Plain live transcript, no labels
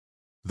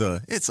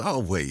The "it's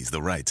always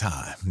the right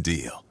time"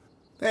 deal.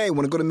 Hey,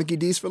 want to go to Mickey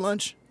D's for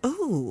lunch?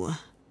 Ooh,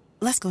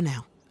 let's go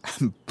now.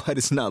 But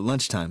it's not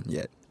lunchtime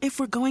yet. If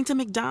we're going to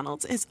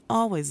McDonald's, it's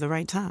always the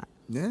right time.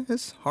 Yeah,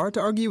 it's hard to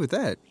argue with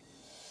that.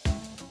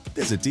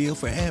 There's a deal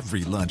for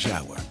every lunch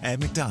hour at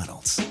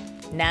McDonald's.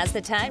 Now's the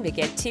time to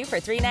get 2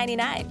 for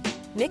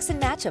 $3.99. Mix and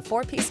match a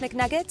 4-piece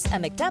McNuggets, a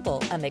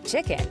McDouble, a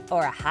McChicken,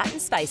 or a hot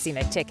and spicy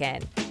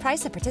McChicken.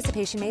 Price and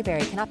participation may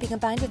vary. Cannot be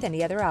combined with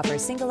any other offer.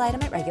 Single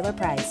item at regular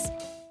price.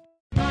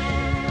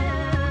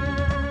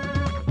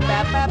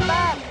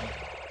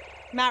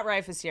 Matt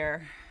Rife is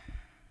here.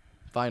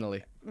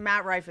 Finally.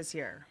 Matt Rife is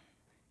here.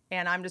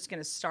 And I'm just going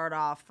to start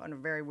off on a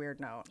very weird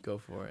note. Go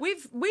for it.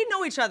 We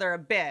know each other a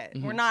bit.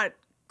 We're not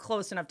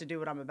close enough to do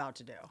what I'm about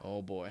to do.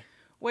 Oh, boy.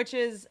 Which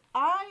is,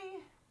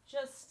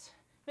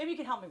 maybe you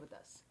can help me with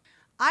this.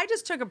 I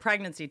just took a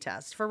pregnancy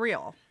test, for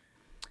real.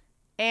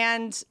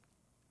 And...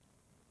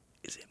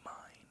 Is it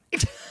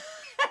mine?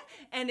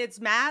 And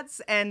it's Matt's,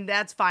 and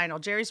that's final.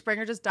 Jerry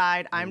Springer just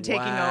died. I'm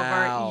taking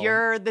over.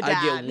 You're the dad.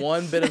 I get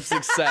one bit of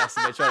success,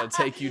 and they try to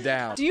take you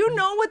down. Do you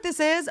know what this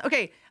is?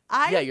 Okay,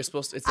 you're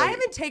supposed to. It's like, I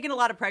haven't taken a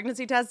lot of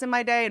pregnancy tests in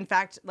my day. In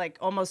fact, like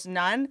almost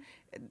none.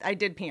 I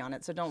did pee on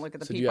it, so don't look at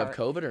the pee. So do you have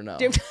COVID or no?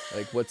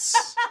 Like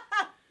what's...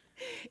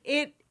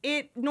 It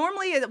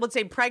normally it would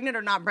say pregnant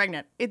or not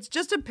pregnant. It's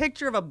just a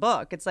picture of a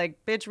book. It's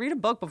like, bitch, read a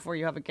book before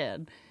you have a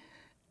kid.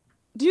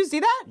 Do you see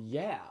that?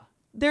 Yeah.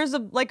 There's a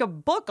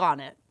book on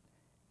it.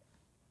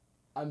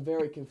 I'm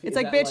very confused. It's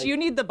like, bitch, you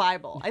need the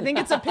Bible. I think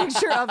it's a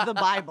picture of the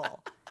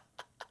Bible.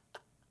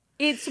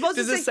 It's supposed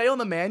Does to it say on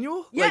the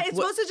manual? Yeah, like, it's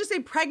supposed to just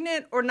say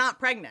pregnant or not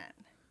pregnant.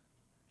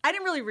 I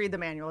didn't really read the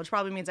manual, which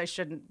probably means I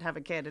shouldn't have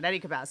a kid in any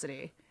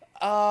capacity.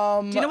 Do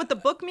you know what the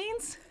book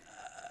means?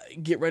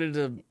 Get ready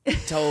to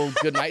tell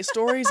goodnight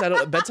stories.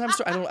 Bedtime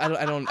story.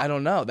 I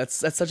don't know. That's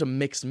such a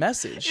mixed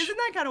message. Isn't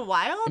that kind of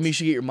wild? I mean, you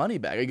should get your money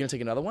back. Are you gonna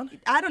take another one?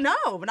 I don't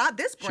know, but not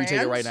this brand. Should you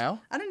take it right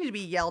now? I don't need to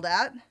be yelled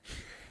at.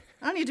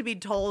 I don't need to be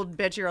told,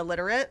 bitch, you're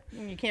illiterate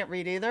and you can't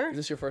read either. Is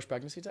this your first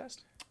pregnancy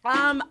test?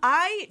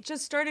 I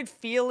just started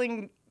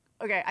feeling.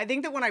 Okay, I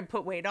think that when I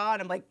put weight on,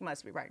 I'm like,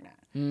 must be pregnant.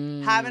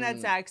 Haven't had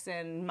sex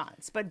in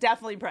months, but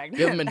definitely pregnant.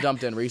 You haven't been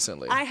dumped in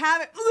recently. I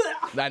haven't.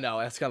 I know,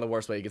 that's kind of the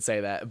worst way you could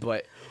say that,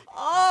 but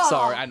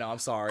sorry. I know, I'm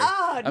sorry.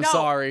 I'm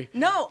sorry.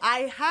 No,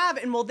 I have,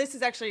 and well, this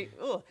is actually,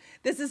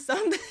 this is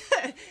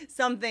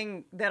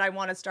something that I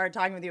want to start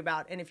talking with you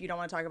about, and if you don't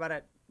want to talk about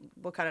it,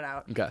 we'll cut it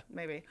out. Okay.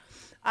 Maybe.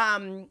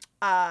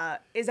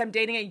 Is I'm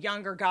dating a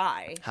younger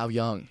guy. How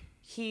young?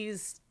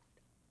 He's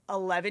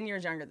 11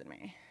 years younger than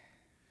me.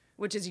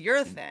 Which is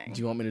your thing. Do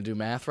you want me to do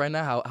math right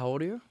now? How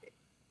old are you?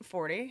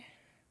 40.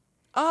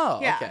 Oh,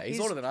 yeah, okay. He's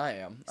older than I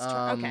am.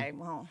 Okay,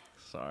 well.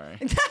 Sorry.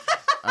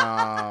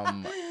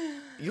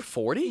 You're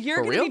 40? You're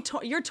For gonna real?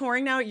 be you're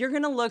touring now. You're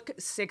gonna look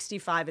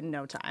 65 in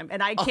no time,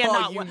 and I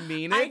cannot. Oh, you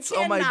mean I it?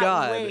 Oh my cannot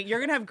God! Wait. You're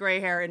gonna have gray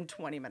hair in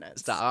 20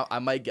 minutes. Stop. I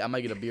might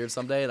get a beard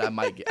someday, and I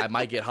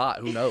might get hot.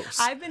 Who knows?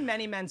 I've been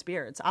many men's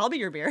beards. I'll be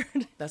your beard.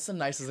 That's the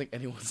nicest thing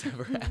anyone's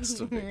ever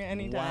asked of me.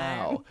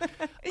 Anytime.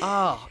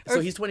 Wow. So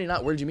he's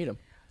 29. Where did you meet him?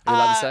 Are you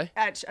allowed to say?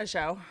 At a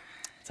show.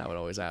 That's how it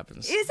always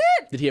happens. Is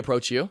it? Did he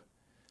approach you?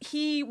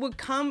 He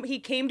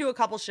came to a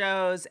couple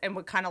shows and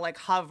would kind of like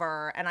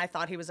hover, and I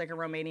thought he was like a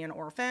Romanian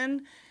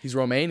orphan. He's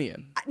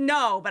Romanian.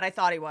 No, but I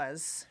thought he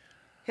was.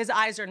 His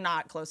eyes are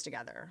not close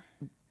together.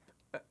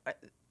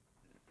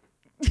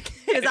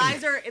 His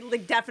eyes are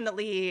like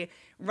definitely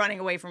running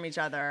away from each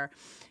other.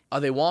 Are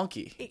they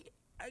wonky?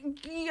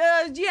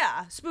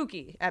 Yeah,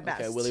 spooky at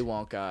best. Okay, Willy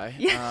Wonka.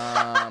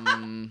 Yeah.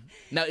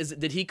 Now,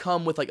 did he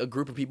come with like a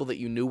group of people that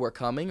you knew were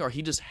coming, or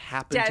he just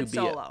happened to be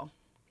solo?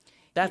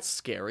 That's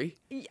scary.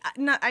 Yeah,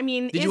 no, I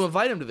mean, did you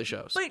invite him to the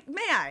shows? But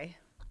may I?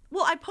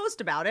 Well, I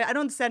post about it. I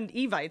don't send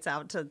evites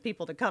out to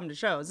people to come to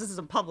shows. This is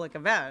a public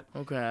event.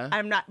 Okay.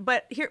 I'm not.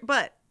 But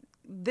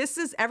this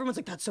is, everyone's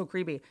like, that's so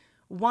creepy.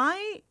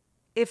 Why?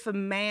 If a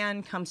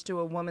man comes to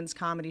a woman's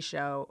comedy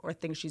show or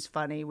thinks she's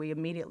funny, we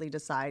immediately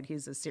decide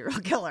he's a serial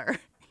killer.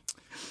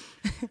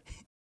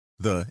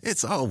 The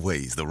 "it's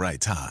always the right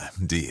time"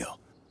 deal.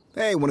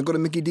 Hey, want to go to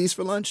Mickey D's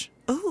for lunch?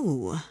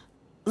 Ooh,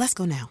 let's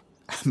go now.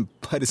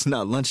 But it's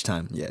not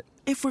lunchtime yet.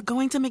 If we're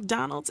going to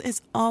McDonald's,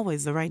 it's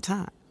always the right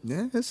time.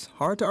 Yeah, it's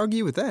hard to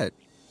argue with that.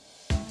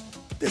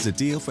 There's a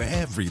deal for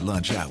every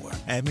lunch hour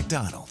at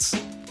McDonald's.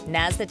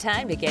 Now's the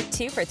time to get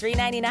 2 for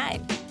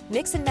 $3.99.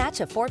 Mix and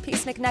match a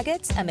 4-piece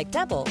McNuggets, a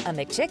McDouble, a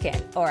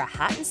McChicken, or a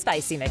hot and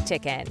spicy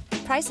McChicken.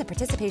 Price and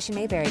participation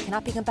may vary.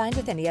 Cannot be combined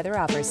with any other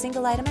offer.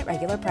 Single item at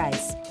regular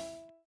price.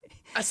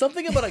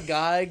 Something about a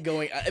guy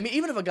going... I mean,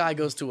 even if a guy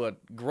goes to a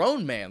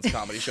grown man's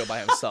comedy show by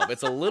himself,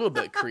 it's a little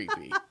bit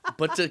creepy.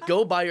 But to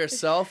go by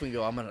yourself and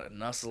go, I'm going to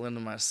nuzzle into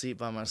my seat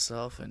by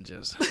myself and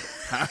just...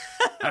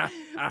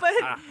 But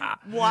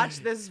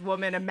watch this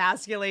woman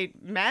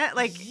emasculate men.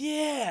 Like,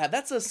 yeah,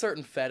 that's a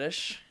certain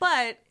fetish.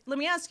 But let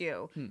me ask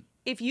you.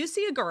 If you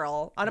see a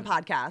girl on a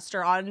podcast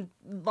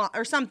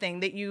or something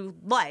that you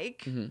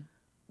like,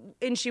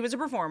 and she was a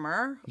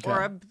performer,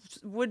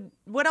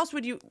 what else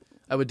would you...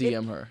 I would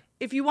DM her.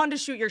 if you wanted to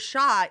shoot your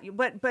shot,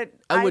 but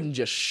I wouldn't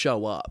just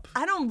show up.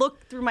 I don't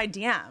look through my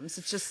DMs.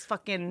 It's just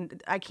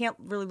fucking. I can't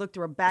really look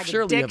through a bag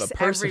Surely you of have dicks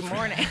a person every for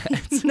morning.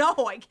 No,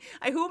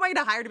 who am I going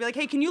to hire to be like,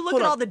 hey, can you look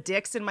Hold at on. all the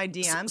dicks in my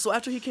DMs? So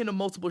after he came to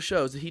multiple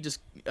shows, did he just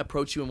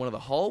approach you in one of the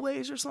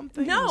hallways or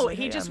something? No, like,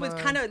 he "Hey, just I'm, was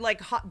kind of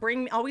like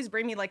always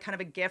bring me like kind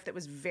of a gift that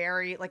was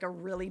very like a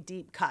really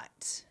deep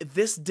cut.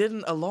 This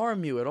didn't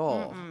alarm you at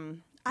all.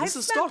 I've This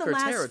is spent stalker the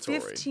last territory.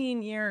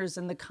 15 years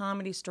in the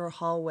Comedy Store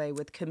hallway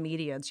with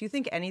comedians. You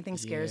think anything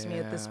scares me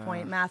at this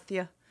point,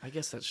 Matthew? I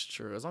guess that's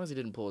true. As long as he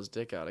didn't pull his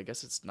dick out, I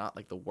guess it's not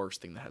like the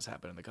worst thing that has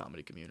happened in the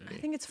comedy community. I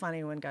think it's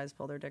funny when guys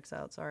pull their dicks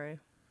out. Sorry.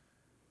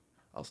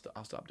 I'll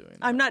stop doing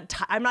that.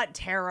 I'm not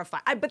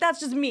terrified. But that's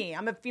just me.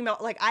 I'm a female.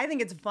 Like, I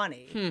think it's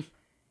funny.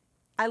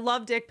 I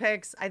love dick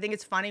pics. I think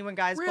it's funny when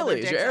guys pull their Really?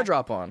 dicks Is your out.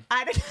 airdrop on?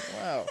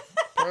 Wow.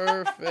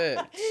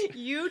 Perfect.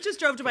 You just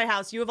drove to my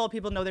house. You of all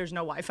people know there's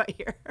no Wi-Fi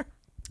here.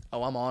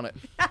 Oh, I'm on it.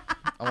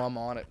 I'm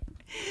on it.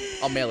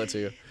 I'll mail it to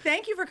you.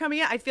 Thank you for coming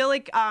in. I feel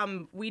like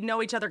we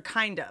know each other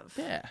kind of.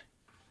 Yeah.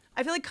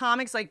 I feel like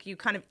comics, like, you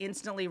kind of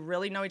instantly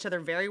really know each other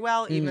very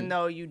well, even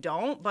though you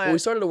don't. But Well, we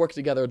started to work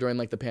together during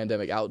like the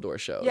pandemic outdoor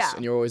shows. Yeah.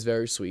 And you're always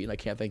very sweet, and I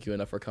can't thank you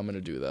enough for coming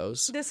to do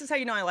those. this is how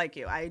you know I like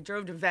you. I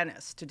drove to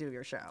Venice to do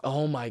your show.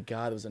 Oh my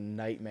God, it was a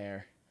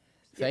nightmare.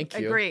 Thank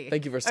you. Agree.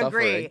 Thank you for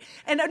suffering. Agree.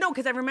 And no,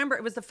 because I remember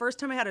it was the first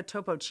time I had a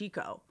Topo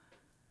Chico.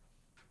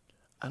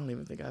 I don't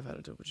even think I've had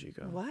a Topo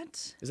Chico.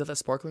 What? Is that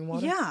sparkling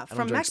water? Yeah, I don't from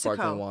drink Mexico.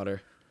 sparkling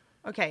water.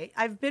 Okay,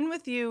 I've been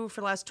with you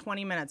for the last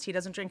 20 minutes. He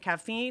doesn't drink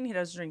caffeine. He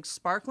doesn't drink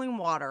sparkling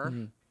water.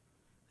 Mm-hmm.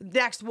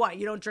 Next, what?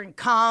 You don't drink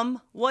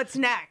cum? What's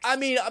next? I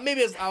mean,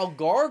 maybe I'll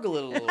gargle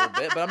it a little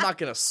bit, but I'm not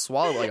gonna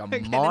swallow it like a Okay,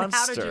 then monster.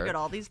 how did you get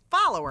all these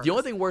followers? The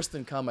only thing worse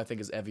than cum, I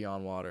think, is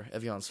Evian water.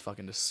 Evian's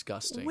fucking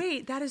disgusting.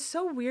 Wait, that is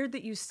so weird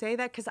that you say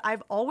that because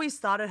I've always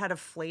thought it had a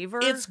flavor.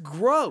 It's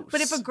gross.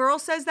 But if a girl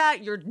says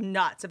that, you're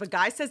nuts. If a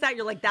guy says that,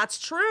 you're like, that's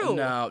true.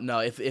 No.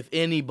 If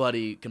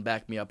anybody can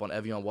back me up on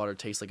Evian water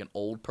tastes like an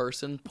old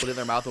person, put it in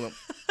their mouth and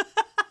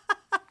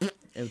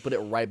and put it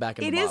right back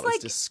in It the is bottle. like,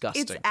 It's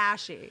disgusting. it's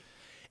ashy.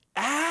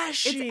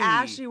 ashy. It's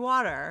ashy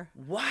water.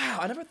 Wow,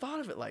 I never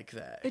thought of it like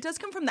that. It does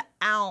come from the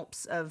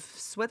Alps of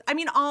Switzerland. I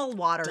mean, all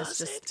water is Does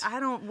just. it? I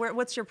don't.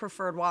 What's your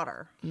preferred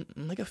water?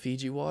 Like a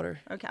Fiji water.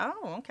 Okay.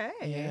 Oh, okay.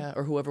 Yeah,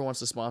 or whoever wants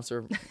to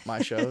sponsor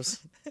my shows.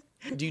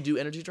 Do you do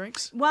energy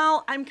drinks?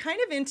 Well, I'm kind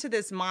of into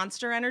this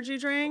Monster energy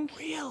drink.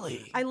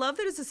 Really? I love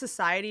that as a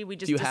society we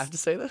just. Do you have to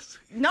say this?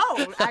 No,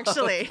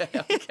 actually.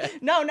 Okay.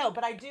 No,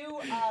 but I do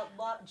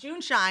love.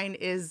 June Shine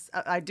is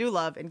I do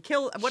love and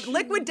kill. What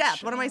Liquid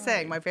Death? What am I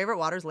saying? My favorite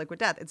water is Liquid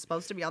Death. It's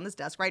supposed to be on this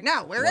desk right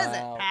now. Where is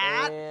Wow, it,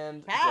 Pat?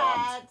 and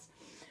Pat.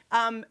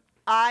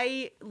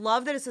 I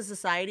love that as a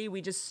society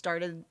we just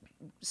started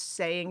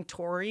saying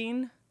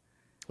taurine.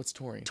 What's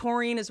taurine?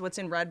 Taurine is what's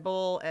in Red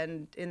Bull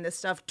and in this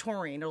stuff.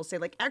 Taurine. It'll say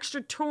like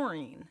extra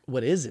taurine.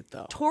 What is it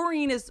though?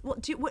 Taurine is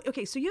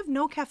okay. So you have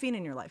no caffeine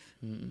in your life.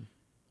 A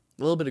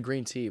little bit of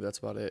green tea, but that's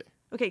about it.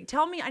 Okay,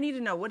 tell me. I need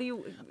to know. What do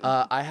you?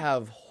 I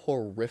have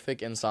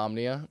horrific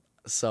insomnia,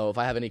 so if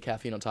I have any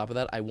caffeine on top of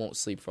that, I won't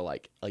sleep for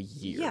like a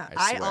year. Yeah,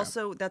 I I swear.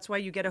 also. That's why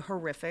you get a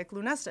horrific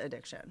Lunesta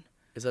addiction.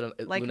 Is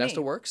that like Lunesta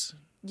me. works?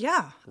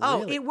 Yeah.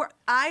 Really? Oh,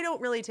 I don't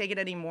really take it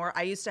anymore.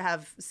 I used to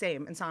have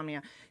same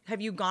insomnia.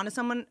 Have you gone to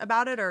someone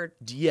about it or?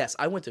 Yes,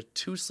 I went to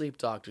 2 sleep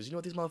doctors. You know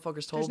what these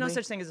motherfuckers told There's no me?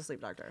 such thing as a sleep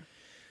doctor.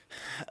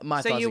 My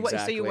So thoughts you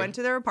exactly. so you went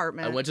to their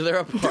apartment. I went to their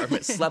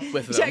apartment, slept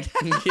with them.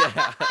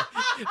 Yeah,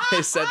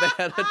 they said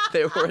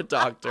they were a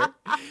doctor.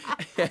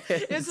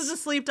 This is a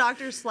sleep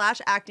doctor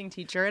 / acting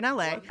teacher in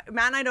LA.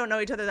 Matt and I don't know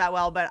each other that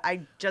well, but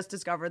I just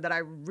discovered that I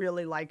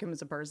really like him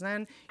as a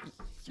person.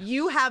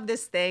 You have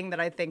this thing that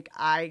I think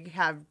I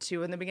have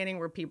too in the beginning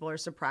where people are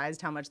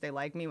surprised how much they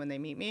like me when they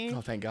meet me. Oh,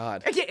 thank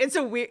God. It's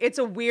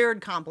a weird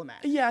compliment.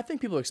 Yeah, I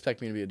think people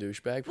expect me to be a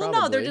douchebag. Well, Probably.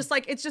 no, they're just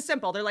like, it's just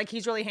simple. They're like,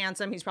 he's really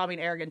handsome. He's probably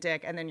an arrogant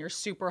dick. And then you're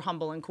super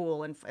humble and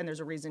cool. And there's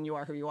a reason you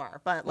are who you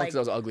are. But like, because I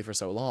was ugly for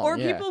so long. or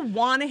yeah. people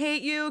want to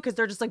hate you because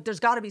they're just like, there's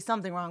got to be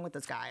something wrong with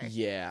this guy.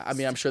 Yeah, I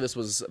mean, I'm sure this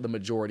was the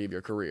majority of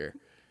your career.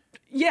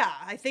 Yeah,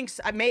 I think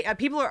so.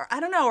 People are, I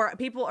don't know,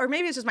 or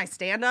maybe it's just my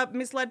stand-up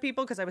misled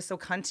people because I was so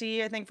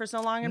cunty, I think, for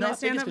so long in No, my I think it's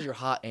stand-up. because you're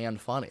hot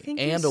and funny Thank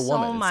and you a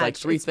woman. so much. It's like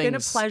 3 It's things. been a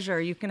pleasure.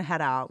 You can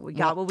head out. We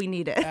got what we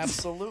needed.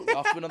 Absolutely.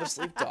 Off to another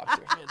sleep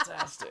doctor.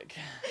 Fantastic.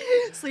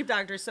 Sleep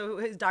doctor. So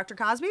is Dr.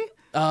 Cosby?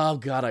 Oh,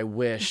 God, I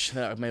wish.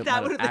 I might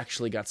have would've been-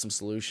 actually got some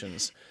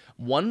solutions.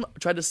 One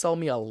tried to sell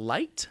me a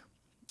light,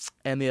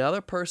 and the other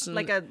person...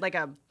 Like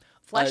a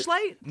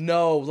fleshlight?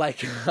 No,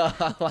 like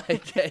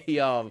like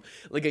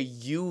a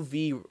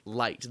UV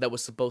light that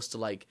was supposed to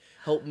like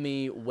help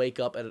me wake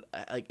up at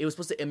like it was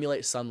supposed to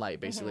emulate sunlight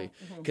basically.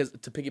 Because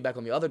to piggyback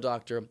on the other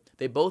doctor,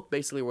 they both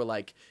basically were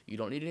like, you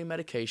don't need any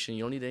medication,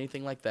 you don't need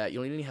anything like that, you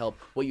don't need any help.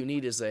 What you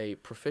need is a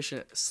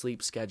proficient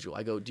sleep schedule.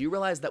 I go, do you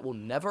realize that will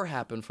never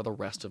happen for the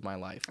rest of my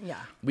life? Yeah.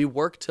 We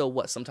work till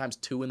what? Sometimes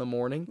 2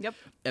 a.m. Yep.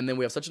 And then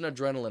we have such an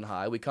adrenaline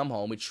high. We come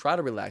home, we try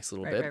to relax a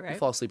little bit. right. We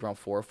fall asleep around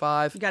 4 or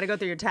 5. You got to go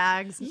through your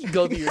tags. You go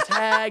go through your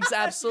tags,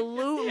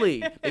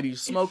 absolutely. Maybe you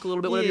smoke a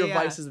little bit, whatever your Yeah.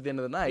 vice is at the end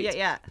of the night.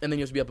 Yeah. And then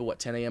you have to be up at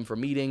 10 a.m. for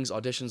meetings,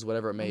 auditions,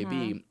 whatever it may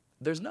be.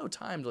 There's no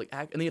time to like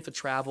act, and then you have to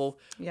travel.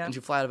 Yeah. And you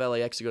fly out of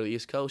LAX to go to the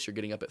East Coast. You're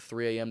getting up at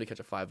 3 a.m. to catch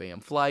a 5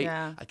 a.m. flight.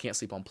 Yeah. I can't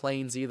sleep on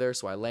planes either,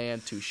 so I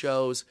land 2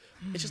 shows.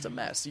 It's just a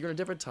mess. You're in a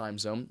different time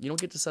zone. You don't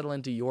get to settle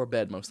into your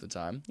bed most of the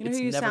time. You know it's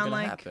who you never sound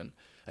gonna like? happen.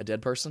 A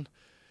dead person?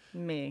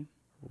 Me,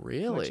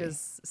 Really? which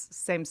is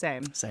same.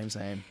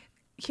 Same.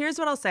 Here's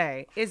what I'll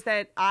say is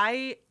that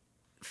I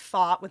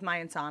fought with my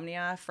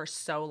insomnia for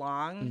so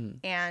long, Mm-hmm.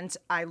 and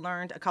I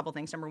learned a couple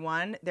things. Number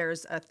one,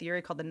 there's a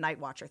theory called the night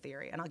watcher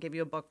theory, and I'll give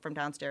you a book from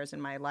downstairs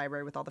in my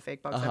library with all the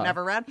fake books I've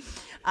never read,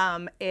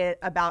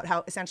 about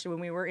how essentially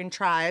when we were in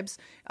tribes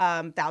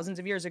thousands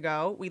of years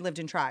ago, we lived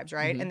in tribes,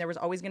 right? Mm-hmm. And there was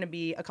always going to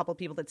be a couple of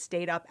people that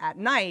stayed up at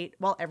night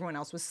while everyone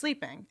else was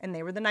sleeping, and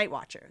they were the night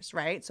watchers,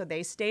 right? So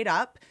they stayed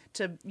up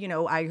to,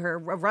 I heard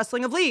a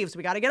rustling of leaves.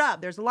 We got to get up.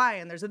 There's a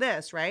lion. There's a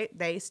this, right?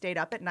 They stayed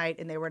up at night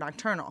and they were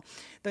nocturnal.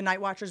 The night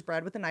watchers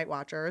bred with the night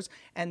watchers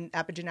and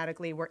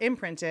epigenetically were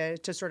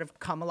imprinted to sort of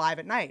come alive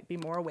at night, be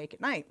more awake at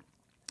night.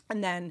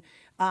 And then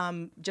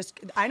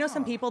I know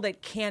some people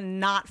that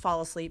cannot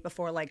fall asleep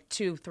before like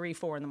 2, 3,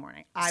 4 in the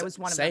morning. I was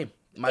one of them. Same.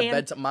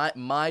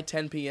 My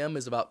 10 p.m.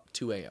 is about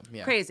 2 a.m.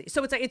 Yeah. Crazy.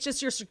 So it's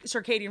just your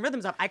circadian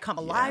rhythms up. I come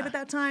alive at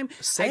that time.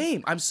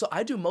 Same.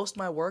 I do most of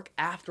my work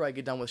after I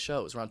get done with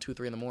shows around 2,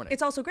 3 in the morning.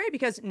 It's also great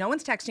because no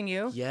one's texting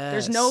you. Yes.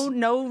 There's no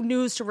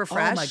news to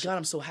refresh. Oh my God,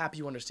 I'm so happy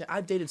you understand.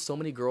 I've dated so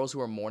many girls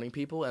who are morning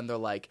people, and they're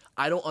like,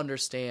 I don't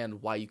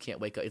understand why you can't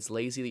wake up. It's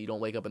lazy that you don't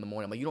wake up in the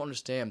morning. I'm like, you don't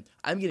understand.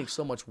 I'm getting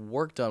so much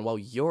work done while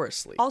you're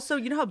asleep. Also,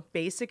 you know how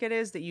basic it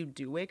is that you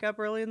do wake up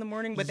early in the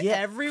morning, but Yeah,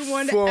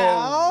 everyone for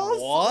else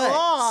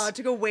what?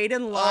 To go wait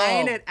in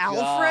line at God,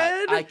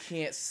 Alfred. I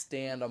can't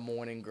stand a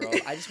morning girl.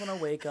 I just want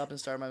to wake up and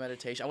start my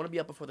meditation. I want to be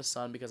up before the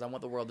sun because I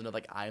want the world to know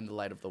like I am the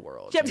light of the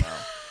world. Yep. You know?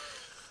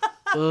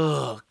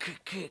 Ugh.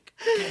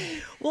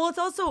 Well, it's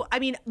also,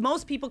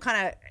 most people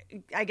kind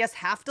of, I guess,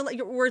 have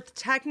to, we're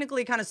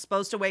technically kind of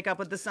supposed to wake up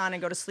with the sun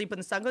and go to sleep when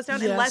the sun goes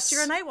down, unless Yes.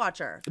 you're a night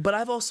watcher. But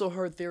I've also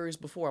heard theories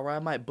before where I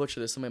might butcher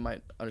this. Somebody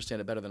might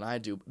understand it better than I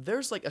do.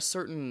 There's like a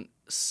certain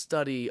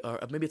study, or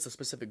maybe it's a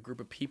specific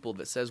group of people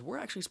that says we're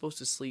actually supposed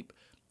to sleep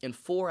in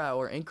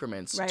 4-hour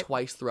increments Right.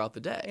 twice throughout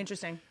the day.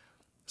 Interesting.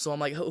 So I'm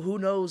like, who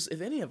knows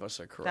if any of us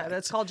are correct?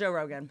 That's called Joe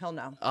Rogan. He'll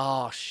know.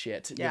 Oh,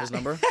 shit. Do you have his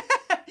number?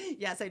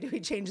 Yes, I do. He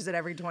changes it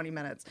every 20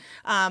 minutes.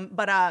 Have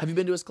you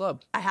been to his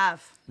club? I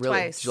have. Really?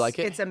 Twice. Did you like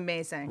it? It's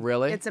amazing.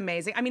 Really? It's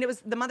amazing. It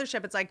was the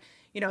mothership. It's like,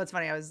 it's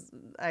funny.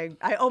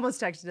 I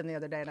almost texted him the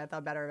other day and I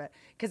thought better of it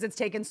because it's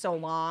taken so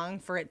long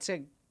for it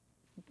to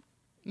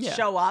Yeah.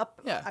 show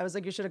up. Yeah. I was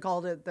like, you should have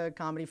called it the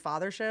comedy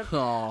fathership.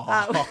 Oh.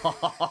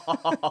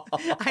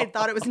 I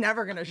thought it was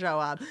never going to show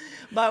up.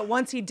 But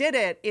once he did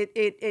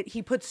it,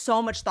 he put so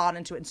much thought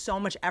into it and so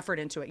much effort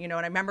into it. And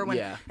I remember when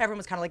everyone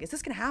was kind of like, is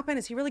this going to happen?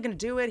 Is he really going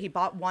to do it? He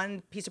bought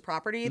one piece of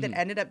property that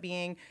ended up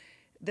being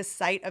the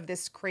site of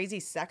this crazy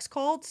sex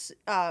cult.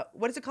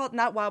 What is it called?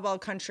 Not Wild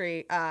Wild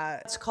Country.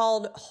 It's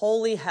called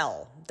Holy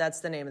Hell. That's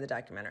the name of the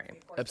documentary.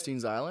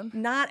 Epstein's Island?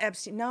 Not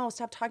Epstein. No,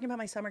 stop talking about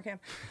my summer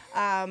camp.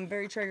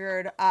 Very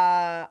triggered.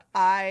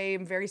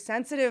 I'm very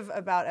sensitive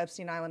about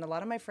Epstein Island. A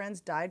lot of my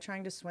friends died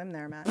trying to swim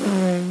there, Matt.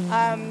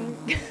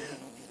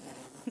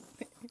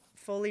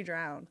 Fully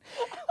drowned.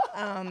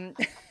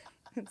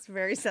 It's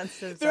very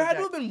sensitive. There had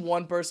to subject. have been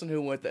one person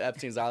who went to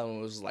Epstein's Island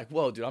and was like,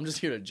 whoa, dude, I'm just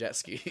here to jet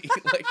ski.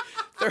 Like,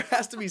 there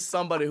has to be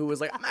somebody who was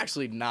like, I'm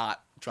actually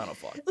not trying to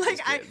fuck these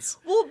kids.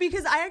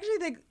 Because I actually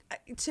think,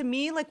 to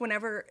me, like,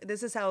 whenever,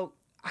 this is how,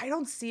 I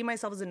don't see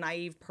myself as a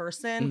naive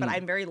person, but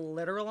I'm very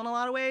literal in a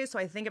lot of ways. So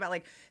I think about,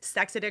 like,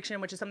 sex addiction,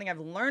 which is something I've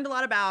learned a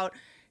lot about,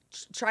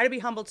 try to be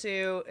humble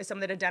to, is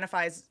someone that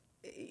identifies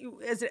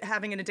as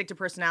having an addictive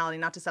personality,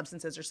 not to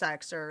substances or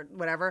sex or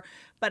whatever.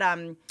 But,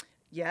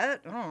 yeah,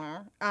 I don't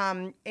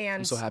know. And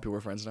I'm so happy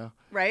we're friends now.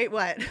 Right?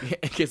 What?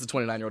 In case the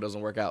 29-year-old doesn't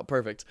work out.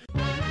 Perfect.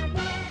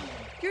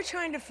 You're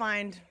trying to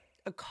find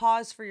a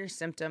cause for your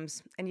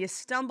symptoms, and you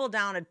stumble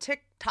down a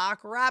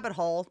TikTok rabbit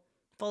hole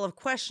full of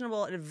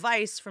questionable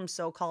advice from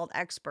so-called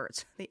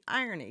experts. The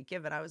irony,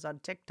 given I was on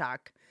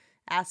TikTok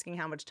asking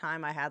how much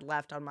time I had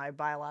left on my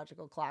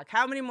biological clock.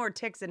 How many more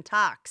ticks and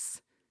talks?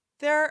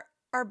 There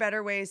are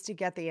better ways to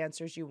get the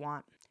answers you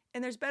want.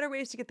 And there's better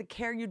ways to get the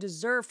care you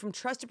deserve from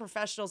trusted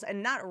professionals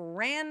and not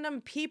random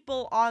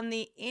people on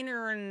the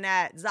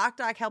internet.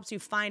 ZocDoc helps you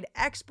find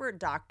expert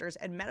doctors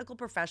and medical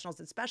professionals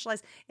that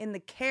specialize in the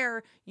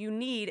care you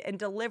need and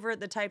deliver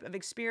the type of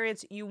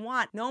experience you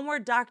want. No more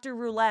Dr.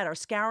 Roulette or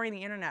scouring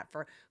the internet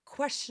for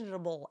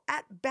questionable,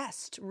 at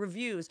best,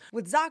 reviews.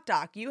 With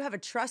ZocDoc, you have a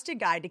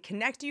trusted guide to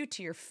connect you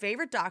to your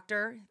favorite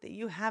doctor that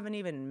you haven't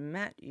even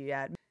met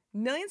yet.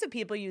 Millions of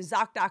people use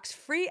ZocDoc's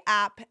free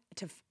app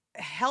to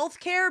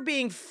healthcare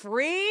being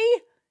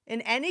free in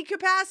any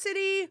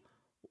capacity?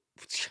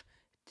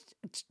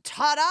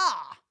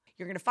 Ta-da!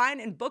 You're going to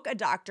find and book a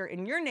doctor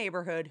in your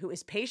neighborhood who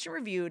is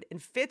patient-reviewed and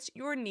fits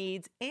your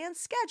needs and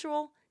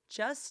schedule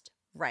just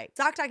right.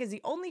 ZocDoc is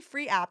the only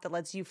free app that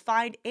lets you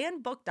find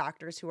and book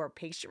doctors who are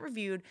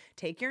patient-reviewed,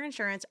 take your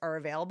insurance, are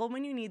available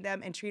when you need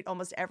them, and treat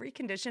almost every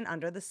condition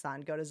under the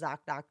sun. Go to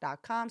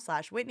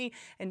ZocDoc.com/Whitney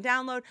and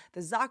download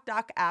the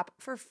ZocDoc app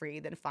for free.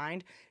 Then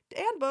find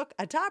and book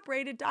a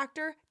top-rated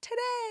doctor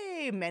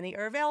today. Many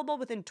are available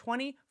within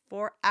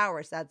 24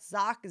 hours. That's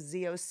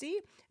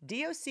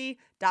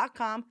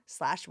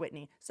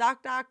ZocDoc.com/Whitney.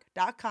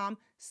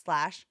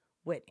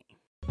 ZocDoc.com/Whitney.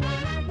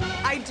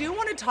 I do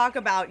want to talk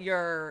about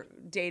your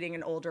dating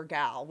an older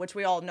gal, which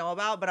we all know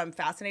about, but I'm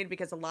fascinated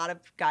because a lot of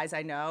guys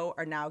I know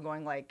are now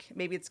going like,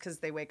 maybe it's because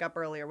they wake up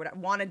early or whatever,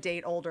 want to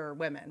date older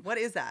women. What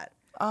is that?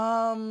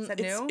 Is that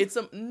new?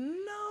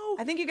 No.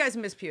 I think you guys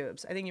miss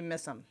pubes. I think you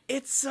miss them.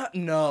 It's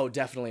no,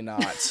 definitely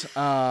not.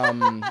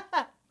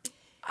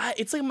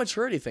 It's like a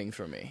maturity thing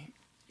for me.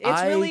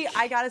 It's really,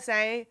 I gotta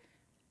say,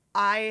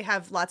 I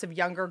have lots of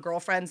younger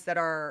girlfriends that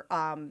are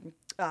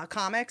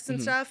comics and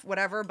stuff,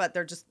 whatever, but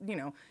they're just, you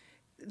know,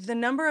 the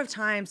number of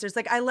times there's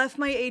like, I left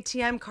my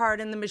ATM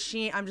card in the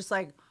machine. I'm just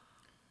like,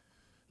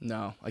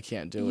 no, I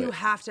can't do it. you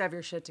have to have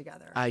your shit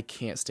together. I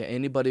can't stand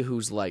anybody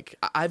who's like,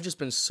 I've just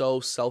been so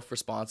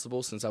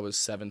self-responsible since I was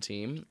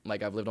 17.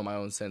 Like, I've lived on my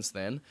own since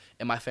then,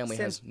 and my family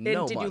has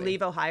no Did money. you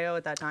leave Ohio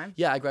at that time?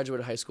 Yeah, I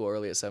graduated high school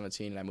early at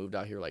 17, and I moved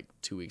out here like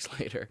 2 weeks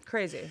later.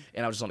 Crazy.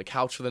 And I was just on the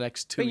couch for the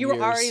next 2 years. But you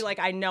were already like,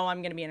 I know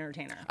I'm going to be an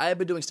entertainer. I had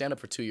been doing stand-up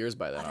for 2 years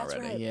by then that's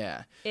already. right.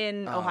 Yeah.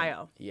 In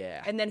Ohio.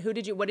 Yeah. And then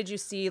what did you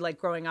see like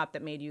growing up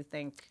that made you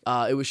think?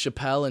 It was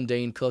Chappelle and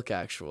Dane Cook,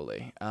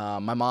 actually.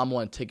 My mom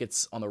wanted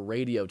tickets on the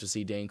radio to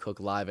see Dane Cook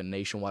live in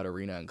Nationwide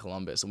Arena in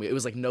Columbus, and it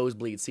was like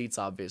nosebleed seats,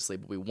 obviously,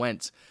 but we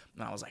went,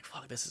 and I was like,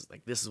 "Fuck, this is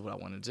what I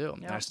want to do." Yep.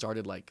 And I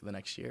started like the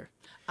next year.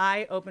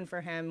 I opened for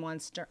him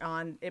once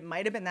on, it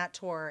might have been that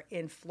tour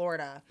in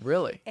Florida.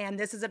 Really? And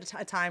this is at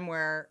a time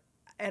where,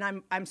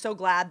 and I'm so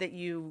glad that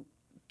you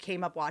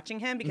came up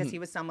watching him because he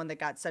was someone that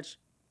got such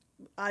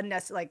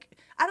unnecessary. Like,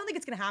 I don't think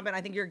it's gonna happen.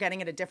 I think you're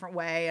getting it a different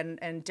way,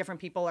 and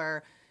different people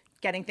are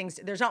getting things.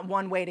 There's not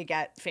one way to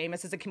get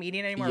famous as a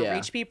comedian anymore, or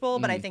reach people.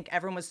 But I think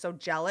everyone was so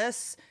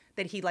jealous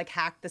that he like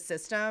hacked the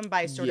system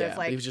by sort of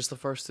like, he was just the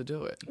first to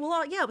do it.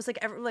 Well, yeah, it was like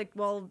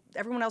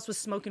everyone else was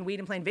smoking weed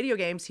and playing video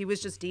games. He was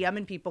just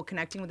DMing people,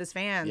 connecting with his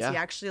fans. Yeah. He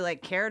actually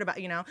like cared about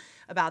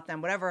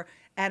them, whatever.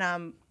 And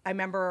I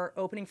remember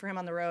opening for him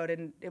on the road,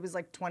 and it was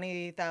like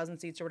 20,000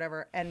 seats or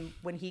whatever. And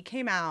when he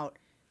came out,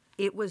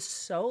 it was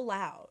so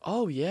loud.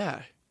 Oh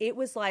yeah. It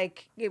was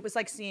like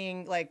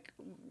seeing like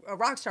a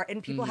rock star,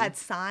 and people had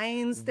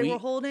signs they were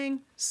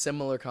holding.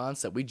 Similar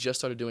concept. We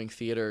just started doing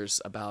theaters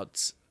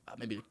about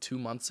maybe 2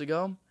 months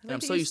ago, and I'm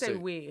so used to.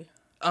 We.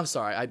 I'm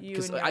sorry,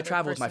 because I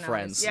travel with my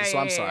friends, Yeah, so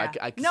I'm sorry.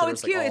 Yeah. I no,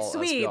 it's like cute, it's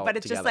sweet, but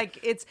it's together.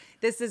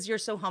 just like you're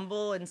so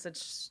humble in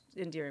such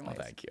endearing ways.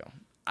 Oh, thank you.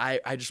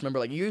 I just remember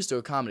like you used to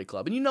a comedy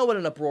club, and you know what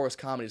an uproarious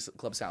comedy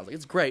club sounds like.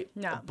 It's great,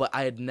 but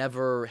I had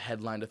never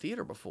headlined a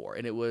theater before,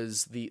 and it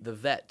was the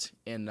Vet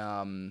in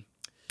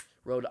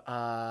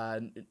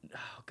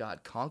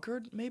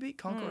Concord,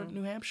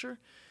 New Hampshire.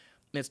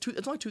 And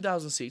it's only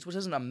 2,000 seats, which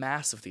isn't a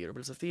massive theater, but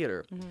it's a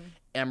theater.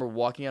 And we're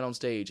walking out on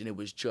stage, and it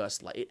was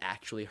just like, it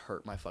actually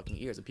hurt my fucking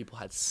ears. And people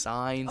had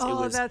signs.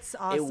 Oh, that's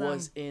awesome. It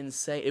was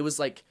insane. It was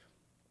like,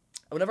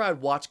 whenever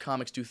I'd watch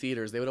comics do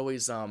theaters, they would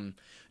always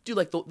do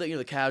like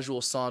the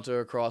casual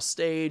saunter across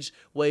stage,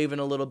 waving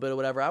a little bit or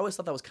whatever. I always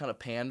thought that was kind of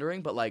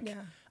pandering, but like,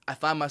 I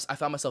found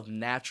myself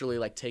naturally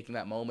like taking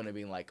that moment and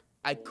being like,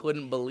 I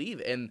couldn't believe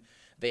it. And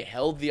they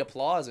held the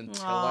applause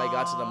until I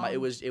got to the mic.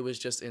 It was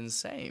just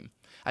insane.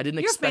 I didn't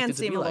expect it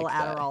to be like that. Your fans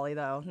seem a little Adderall-y,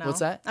 though. No? What's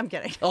that? I'm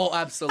kidding. Oh,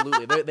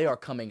 absolutely. They are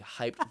coming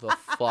hyped the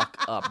fuck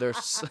up.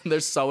 They're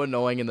so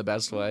annoying in the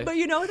best way. But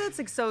you know what that's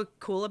like so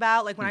cool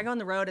about? Like when I go on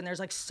the road and there's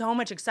like so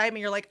much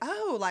excitement, you're like,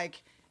 oh,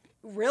 like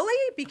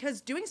really?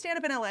 Because doing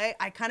stand-up in LA,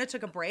 I kind of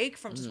took a break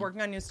from just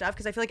working on new stuff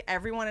because I feel like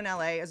everyone in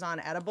LA is on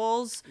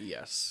edibles.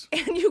 Yes.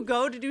 And you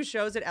go to do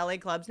shows at LA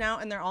clubs now,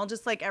 and they're all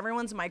just like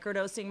everyone's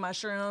microdosing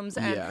mushrooms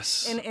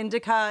and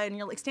indica, and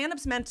you're like,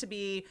 stand-up's meant to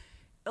be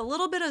a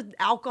little bit of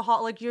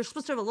alcohol, like you're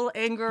supposed to have a little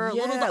anger, a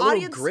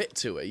little grit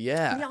to it.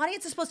 Yeah, the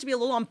audience is supposed to be a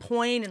little on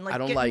point and like. I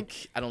don't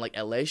like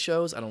LA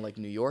shows. I don't like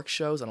New York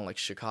shows. I don't like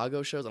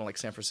Chicago shows. I don't like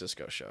San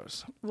Francisco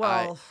shows.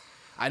 Well,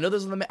 I know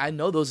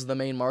those are the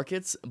main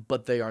markets,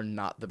 but they are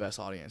not the best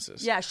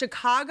audiences. Yeah,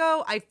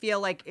 Chicago, I feel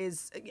like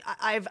is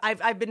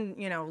I've been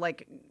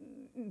like.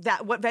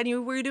 That what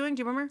venue were you doing?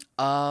 Do you remember?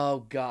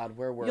 Oh God,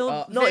 where were?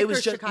 No, it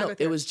was just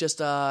it was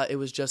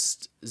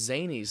just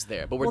Zanies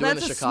there, but we're doing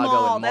the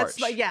Chicago in March.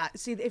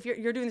 See, if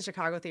you're doing the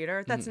Chicago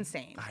theater, that's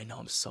insane. I know,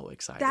 I'm so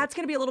excited. That's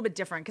gonna be a little bit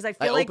different because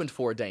I opened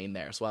for Dane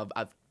there, so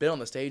I've been on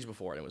the stage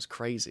before and it was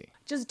crazy.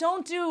 Just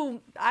don't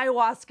do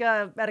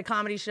ayahuasca at a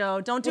comedy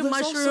show. Don't do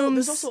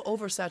mushrooms. There's also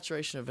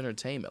oversaturation of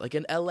entertainment. Like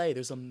in LA,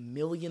 there's a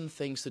million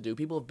things to do.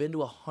 People have been to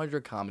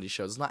 100 comedy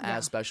shows. It's not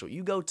as special.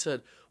 You go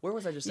to where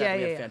was I just at?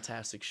 We had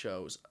fantastic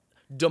shows.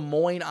 Des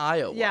Moines,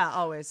 Iowa. Yeah,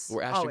 always.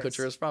 Where Ashton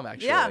Kutcher is from,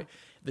 actually. Yeah.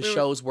 The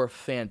shows were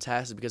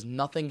fantastic because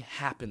nothing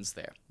happens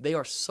there. They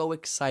are so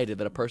excited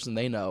that a person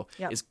they know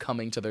is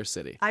coming to their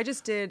city. I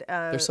just did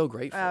They're so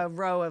grateful. a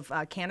row of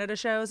Canada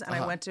shows, and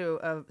I went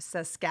to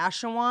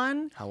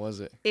Saskatchewan. How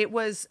was it? It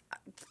was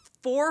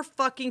 4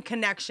 fucking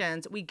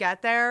connections. We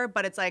get there,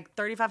 but it's like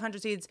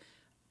 3,500 seats.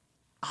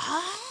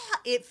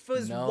 It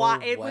was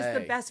it was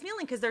the best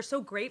feeling because they're so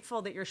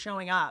grateful that you're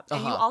showing up.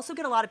 And you also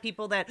get a lot of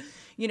people that,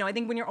 I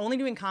think when you're only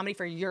doing comedy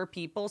for your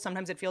people,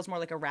 sometimes it feels more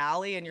like a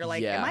rally and you're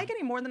like, am I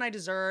getting more than I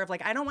deserve?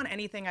 Like, I don't want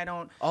anything I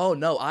don't. Oh,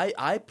 no.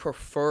 I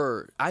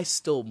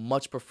still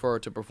much prefer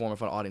to perform in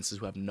front of audiences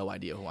who have no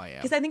idea who I am.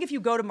 Because I think if you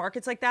go to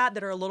markets like that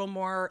are a little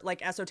more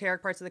like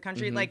esoteric parts of the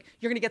country, like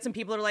you're going to get some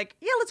people that are like,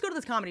 yeah, let's go to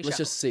this comedy show. Let's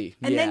just see.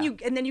 And then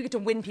you get to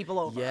win people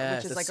over,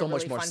 yes, which is like so a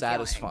really much more fun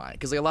satisfying.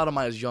 Because like a lot of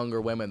mine is younger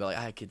women. They're like,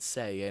 I could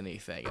say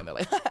anything, and they're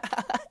like,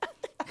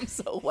 I'm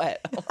so wet.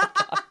 Oh my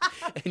God.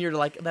 And you're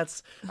like,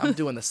 I'm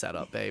doing the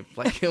setup, babe.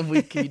 Like,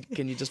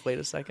 can you just wait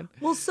a second?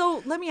 Well,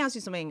 so let me ask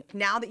you something.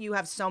 Now that you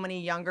have so many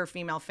younger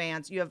female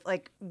fans, you have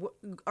like,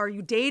 are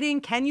you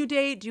dating? Can you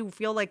date? Do you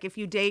feel like if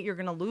you date, you're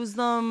gonna lose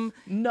them?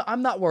 No,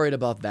 I'm not worried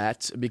about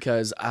that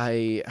because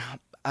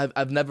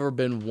I've never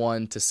been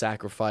one to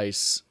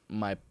sacrifice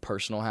my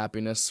personal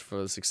happiness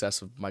for the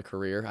success of my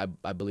career.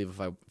 I believe if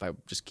I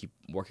just keep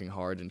working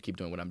hard and keep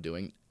doing what I'm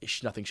doing,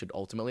 nothing should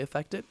ultimately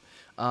affect it.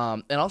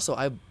 And also,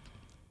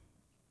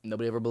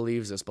 nobody ever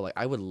believes this, but like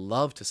I would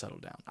love to settle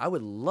down. I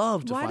would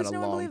love to find a long term. Why does no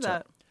one believe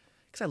that?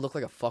 Because I look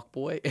like a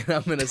fuckboy,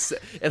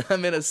 and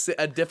I'm in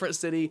a different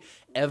city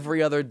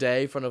every other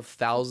day in front of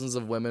thousands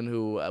of women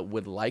who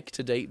would like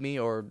to date me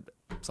or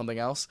something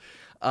else.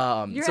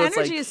 Your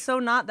energy is so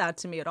not that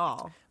to me at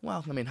all.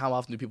 Well, I mean, how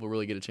often do people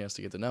really get a chance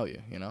to get to know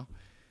you,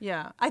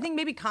 Yeah. I think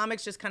maybe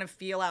comics just kind of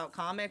feel out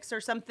comics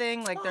or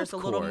something. Like there's a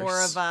little more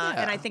of a,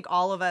 and I think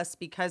all of us,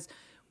 because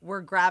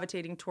we're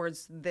gravitating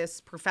towards this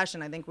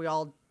profession, I think we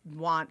all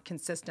want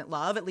consistent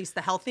love, at least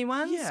the healthy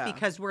ones,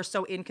 because we're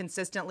so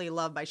inconsistently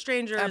loved by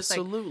strangers.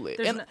 Absolutely.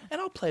 Like, and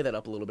I'll play that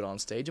up a little bit on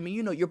stage. I mean,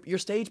 your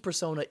stage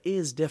persona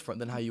is different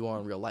than how you are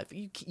in real life.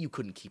 You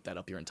couldn't keep that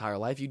up your entire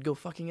life. You'd go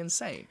fucking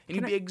insane. And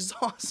you'd be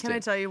exhausted. Can I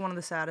tell you one of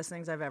the saddest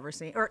things I've ever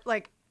seen? Or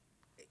like,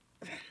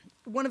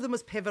 one of the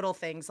most pivotal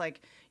things,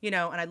 like, and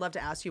I'd love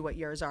to ask you what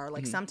yours are.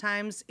 Like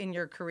sometimes in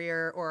your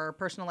career or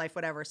personal life,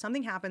 whatever,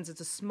 something happens,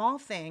 it's a small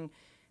thing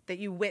that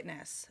you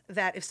witness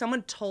that if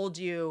someone told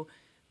you,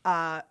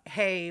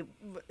 hey,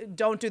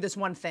 don't do this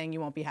one thing,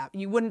 you won't be happy.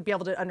 You wouldn't be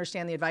able to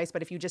understand the advice,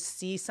 but if you just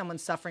see someone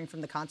suffering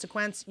from the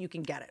consequence, you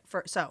can get it.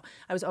 So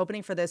I was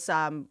opening for this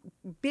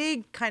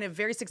big, kind of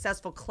very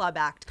successful club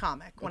act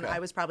comic when I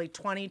was probably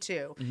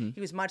 22.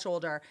 He was much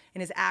older,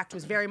 and his act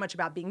was very much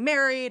about being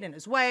married and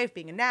his wife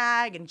being a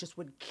nag, and just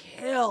would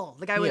kill.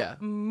 The guy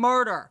would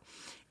murder.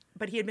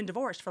 But he had been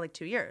divorced for like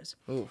 2 years.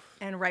 Oof.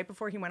 And right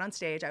before he went on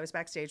stage, I was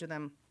backstage with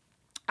him.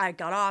 I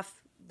got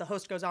off. The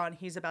host goes on.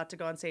 He's about to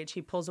go on stage.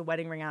 He pulls a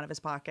wedding ring out of his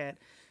pocket,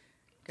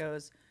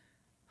 goes,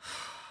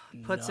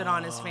 puts it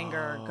on his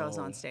finger, goes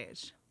on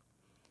stage.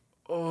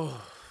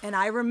 Oh. And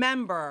I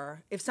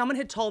remember if someone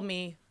had told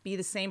me, be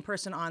the same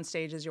person on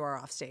stage as you are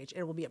off stage.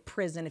 It will be a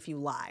prison if you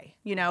lie.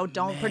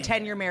 Don't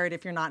pretend you're married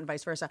if you're not, and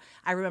vice versa.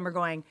 I remember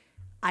going,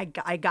 I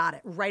got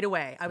it right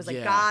away. I was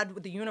like,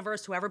 God, the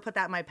universe, whoever put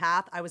that in my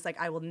path, I was like,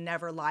 I will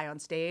never lie on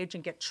stage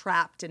and get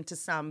trapped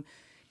into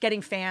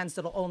getting fans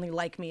that'll only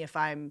like me if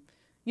I'm,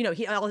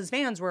 all his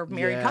fans were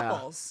married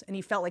couples, and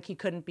he felt like he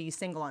couldn't be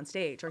single on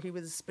stage, or he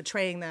was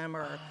betraying them,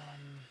 or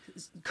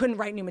couldn't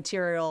write new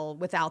material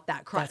without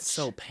that crutch. That's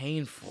so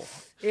painful.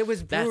 It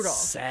was brutal. That's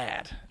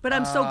sad. But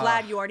I'm so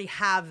glad you already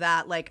have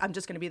that, like, I'm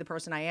just going to be the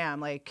person I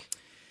am. Like,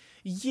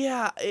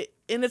 yeah,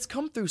 and it's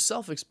come through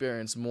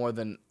self-experience more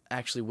than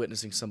actually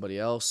witnessing somebody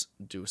else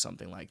do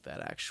something like that,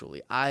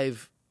 actually.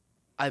 I've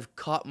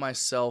caught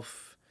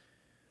myself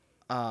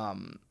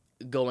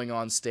going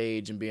on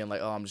stage and being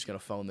like, oh, I'm just going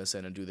to phone this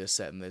in and do this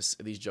set and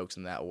these jokes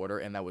in that order.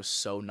 And that was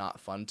so not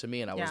fun to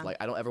me. And I was like,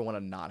 I don't ever want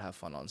to not have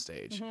fun on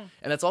stage. Mm-hmm.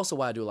 And that's also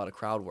why I do a lot of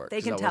crowd work.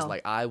 They can tell.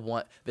 I was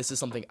like, this is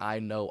something I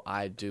know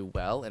I do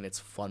well, and it's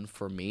fun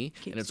for me,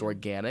 and it's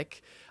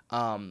organic.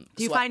 Do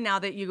you find now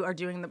that you are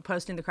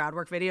posting the crowd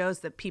work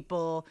videos that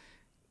people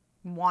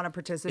want to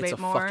participate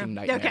more? It's a fucking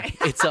nightmare. Okay.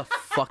 It's a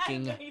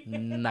fucking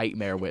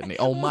nightmare, Whitney.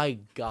 Oh my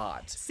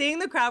God. Seeing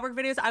the crowd work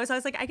videos, I was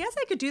like, I guess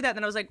I could do that.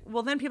 Then I was like,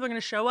 well, then people are going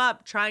to show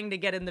up trying to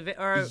get in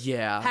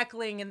the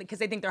heckling because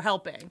they think they're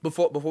helping.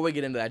 Before we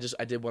get into that,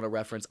 I did want to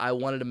reference. I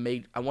wanted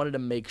to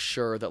make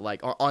sure that,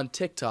 like, on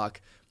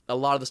TikTok, a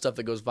lot of the stuff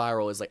that goes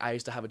viral is like, I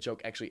used to have a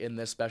joke actually in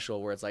this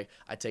special where it's like,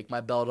 I take my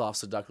belt off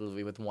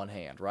seductively with one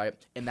hand, right?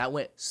 And that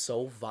went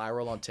so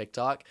viral on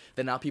TikTok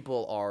that now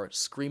people are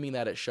screaming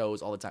that at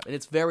shows all the time. And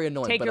it's very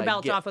annoying. Take your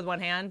belt off with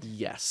one hand?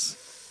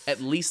 Yes. At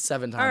least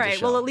 7 times all a right,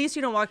 show. well, at least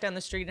you don't walk down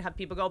the street and have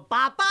people go,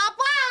 bop, bop,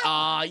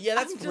 bop. Yeah,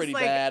 that's pretty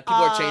bad.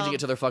 People are changing it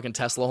to their fucking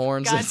Tesla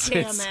horns. God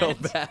damn it's so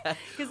bad.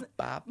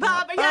 Bop,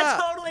 bop. Yeah,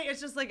 totally.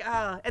 It's just like,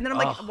 and then I'm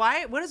like,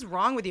 why? What is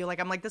wrong with you? Like,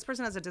 I'm like, this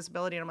person has a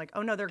disability. And I'm like,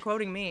 oh, no, they're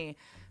quoting me.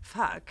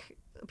 Fuck.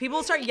 People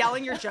will start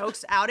yelling your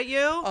jokes out at you.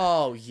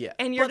 Oh yeah,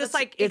 And you're But just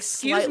like, it's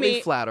excuse slightly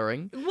me.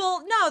 flattering.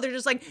 Well, no, they're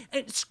just like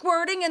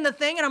squirting in the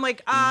thing, and I'm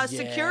like,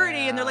 security,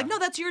 and they're like, no,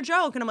 that's your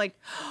joke, and I'm like,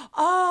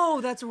 oh,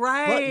 that's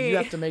right. But you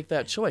have to make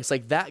that choice.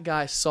 Like that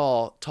guy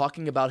saw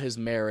talking about his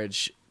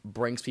marriage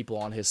brings people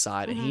on his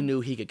side, and he knew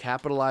he could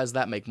capitalize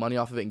that, make money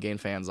off of it, and gain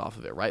fans off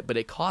of it, right? But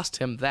it cost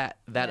him that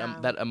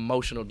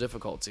emotional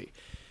difficulty.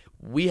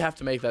 We have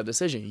to make that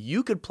decision.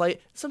 You could play.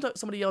 Sometimes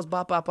somebody yells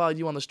 "ba ba ba" at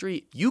you on the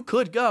street. You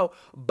could go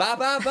 "ba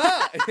ba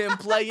ba" and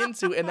play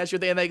into, and that's your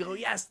thing. And they go,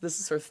 "Yes, this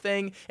is her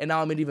thing," and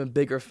now I'm an even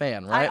bigger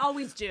fan, right? I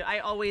always do. I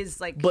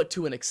always like. But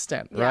to an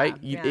extent, right?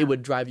 It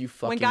would drive you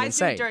fucking when guys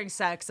insane. do it during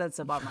sex, that's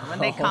a bummer. When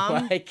they come,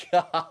 oh my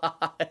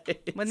god!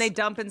 when they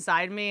dump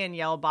inside me and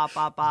yell "bop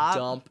bop bop,"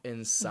 Dump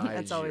inside.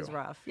 that's always you.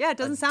 rough. Yeah, it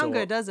doesn't sound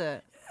good, does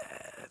it?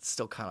 It's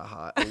still kind of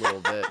hot a little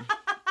bit.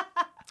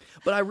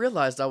 But I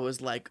realized I was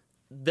like,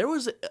 there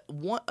was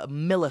a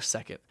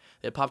millisecond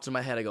that popped in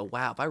my head. I go,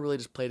 wow, if I really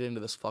just played into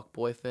this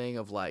fuckboy thing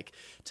of like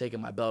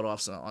taking my belt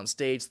off on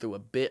stage through a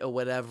bit or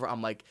whatever,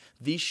 I'm like,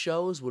 these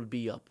shows would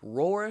be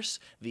uproarious.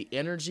 The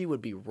energy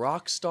would be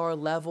rock star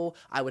level.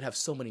 I would have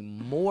so many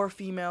more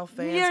female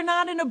fans. You're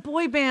not in a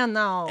boy band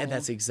though. And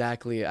that's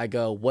exactly it. I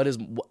go,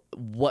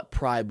 what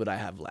pride would I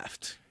have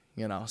left?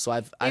 You know, so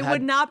I've it had,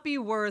 would not be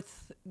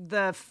worth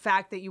the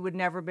fact that you would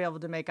never be able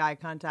to make eye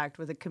contact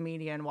with a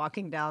comedian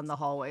walking down the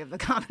hallway of the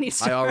Comedy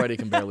Store. I already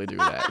can barely do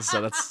that,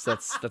 so that's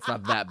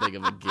not that big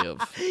of a give.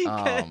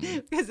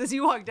 Because as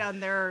you walk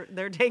down, they're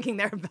taking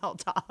their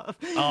belt off.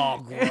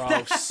 Oh,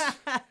 gross.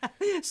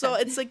 So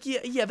it's like,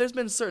 yeah, there's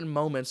been certain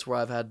moments where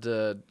I've had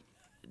to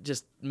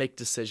just make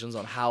decisions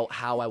on how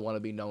I want to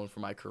be known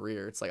for my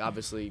career. It's like,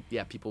 obviously,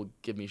 yeah, people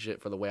give me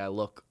shit for the way I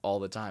look all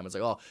the time. It's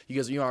like, oh,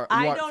 you aren't.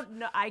 I don't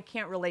know. I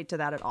can't relate to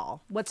that at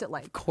all. What's it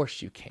like? Of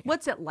course you can.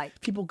 What's it like?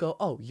 People go,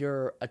 oh,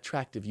 you're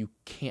attractive. You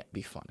can't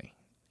be funny.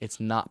 It's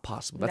not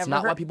possible. That's Never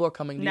not why heard- people are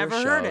coming to never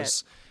your heard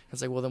shows.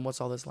 It's like, well, then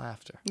what's all this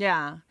laughter?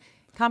 Yeah.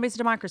 Comedy's a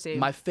democracy.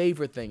 My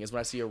favorite thing is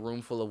when I see a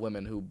room full of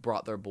women who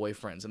brought their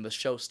boyfriends, and the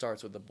show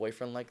starts with the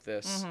boyfriend like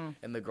this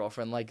and the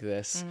girlfriend like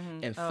this,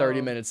 and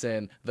 30 minutes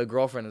in, the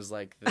girlfriend is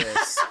like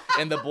this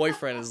and the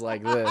boyfriend is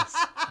like this.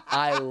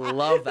 I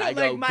love that. I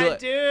go, Like my good.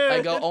 dude.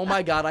 I go, oh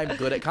my God, I'm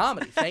good at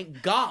comedy.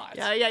 Thank God.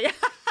 Yeah.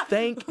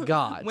 Thank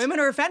God. Women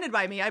are offended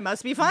by me. I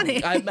must be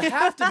funny. I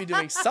have to be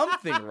doing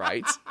something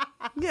right.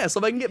 Yeah,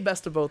 so if I can get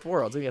best of both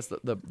worlds, I think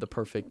that's the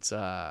perfect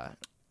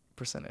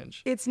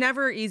percentage. It's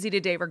never easy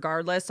to date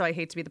regardless, so I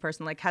hate to be the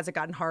person like, has it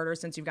gotten harder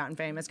since you've gotten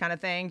famous kind of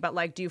thing, but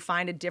like, do you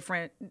find a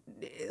different,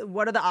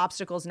 what are the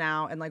obstacles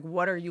now, and like,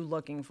 what are you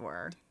looking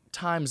for?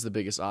 Time's the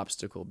biggest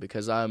obstacle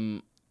because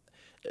I'm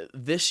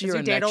this year You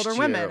and date next older year,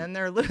 women and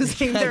they're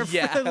losing their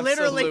Yeah,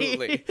 literally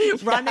absolutely.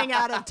 running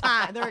out of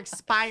time. They're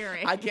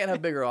expiring. I can't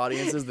have bigger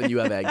audiences than you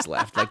have eggs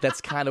left. Like,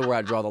 that's kind of where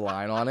I draw the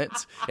line on it.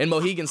 And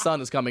Mohegan Sun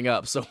is coming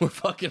up, so we're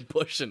fucking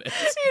pushing it.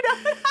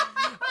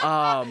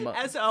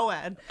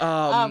 S-O-N.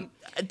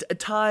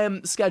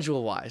 Time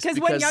schedule wise, Because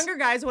when younger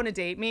guys want to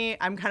date me,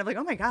 I'm kind of like,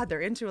 oh my God, they're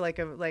into like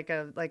a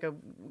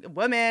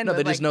woman. no, they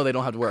with, just know they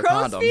don't have to wear a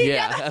crow's condom. feet.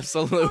 Yeah, I was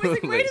absolutely.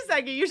 like, wait a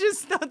second, you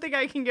just don't think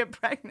I can get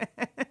pregnant.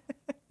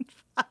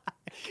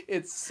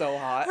 It's so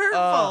hot.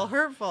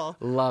 Hurtful.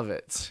 Love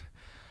it.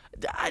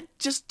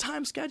 Just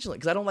time scheduling,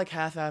 because I don't like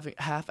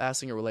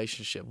half-assing a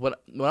relationship. When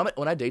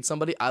I date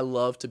somebody, I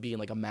love to be in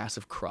like a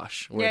massive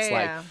crush where it's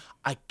like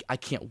I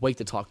can't wait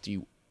to talk to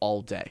you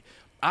all day.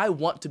 I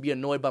want to be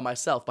annoyed by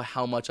myself by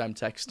how much I'm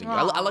texting you.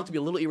 I like to be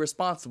a little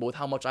irresponsible with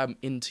how much I'm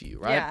into you,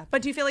 right? Yeah,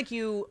 but do you feel like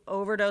you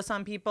overdose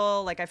on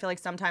people? Like, I feel like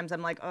sometimes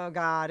I'm like, oh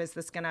God, is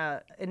this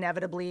gonna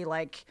inevitably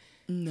like?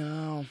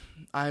 No,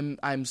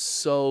 I'm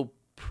so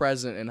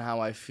present in how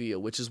I feel,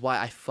 which is why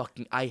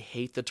I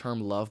hate the term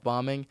love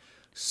bombing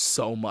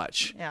so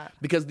much. Yeah.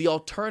 Because the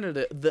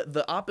alternative,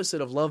 the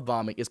opposite of love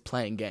bombing is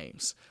playing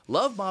games.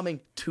 Love bombing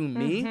to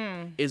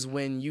me is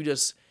when you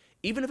just,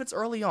 even if it's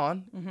early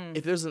on,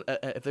 if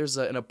there's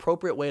an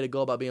appropriate way to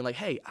go about being like,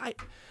 hey,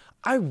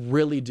 I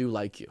really do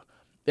like you.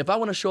 If I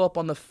want to show up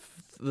on the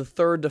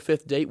third to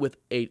fifth date with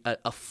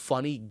a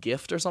funny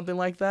gift or something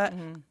like that,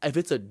 if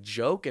it's a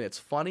joke and it's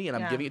funny and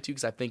I'm giving it to you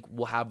because I think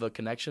we'll have a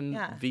connection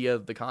via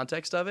the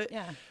context of it,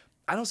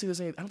 I don't think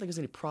there's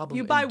any problem.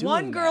 You buy in doing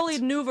one girly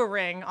that. Nuva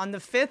ring on the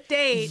fifth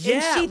date, Yeah,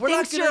 and she we're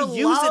thinks not gonna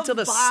you're use it love to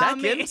the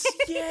bombing.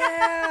 second.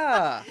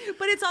 Yeah.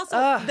 But it's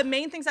also the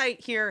main things I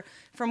hear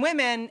from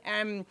women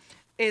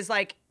is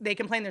like they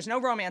complain there's no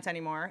romance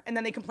anymore, and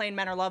then they complain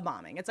men are love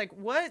bombing. It's like,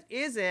 what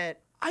is it?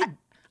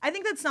 I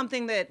think that's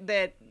something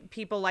that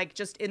people like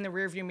just in the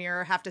rearview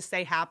mirror have to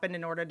say happened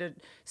in order to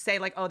say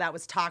like, oh, that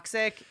was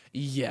toxic.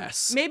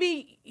 Yes.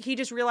 Maybe he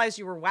just realized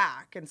you were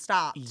whack and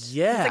stopped.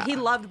 Yeah. It's like he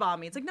loved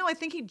bombing. It's like, no, I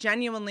think he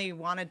genuinely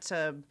wanted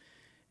to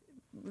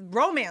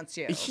romance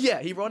you.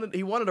 Yeah, he wanted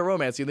to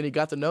romance you, and then he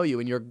got to know you,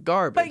 and you're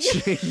garbage.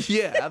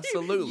 Yeah,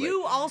 absolutely.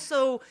 You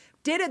also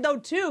did it though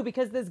too,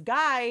 because this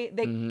guy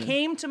that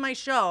came to my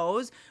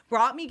shows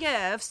brought me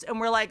gifts, and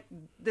we're like,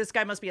 this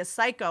guy must be a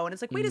psycho. And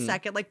it's like, wait a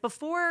second, like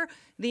before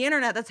the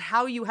internet, that's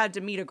how you had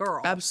to meet a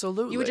girl.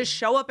 Absolutely. You would just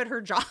show up at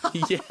her job.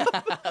 Yeah,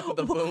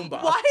 the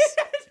boombox. Why?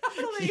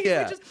 Totally.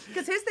 Yeah.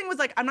 Because his thing was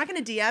like, I'm not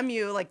going to DM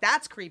you. Like,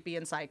 that's creepy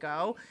and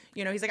psycho.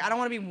 You know, he's like, I don't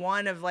want to be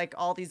one of like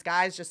all these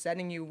guys just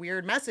sending you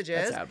weird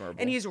messages. That's admirable.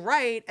 And he's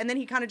right. And then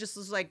he kind of just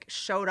was like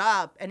showed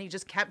up, and he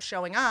just kept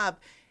showing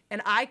up.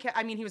 And I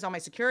mean, he was on my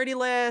security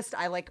list.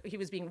 He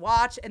was being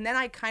watched. And then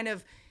I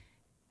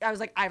was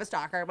like, I have a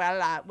stalker, blah, blah,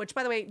 blah. Which,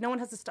 by the way, no one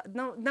has a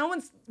no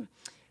one's,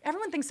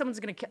 everyone thinks someone's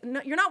going to kill.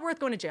 No, you're not worth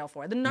going to jail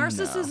for. The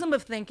narcissism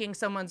of thinking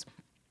someone's,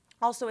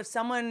 also, if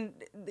someone,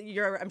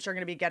 I'm sure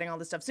going to be getting all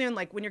this stuff soon,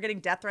 like when you're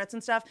getting death threats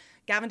and stuff,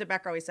 Gavin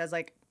DeBecker always says,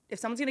 like, if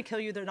someone's going to kill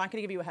you, they're not going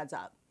to give you a heads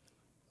up.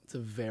 It's a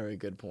very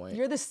good point.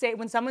 You're the safe.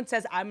 When someone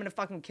says, I'm going to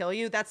fucking kill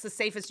you, that's the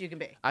safest you can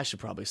be. I should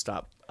probably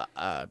stop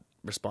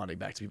responding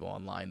back to people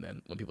online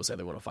then when people say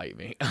they want to fight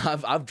me.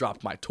 I've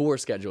dropped my tour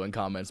schedule in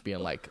comments being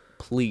like,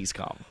 please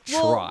come,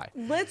 try.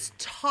 Let's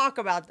talk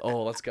about that.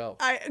 Oh, let's go.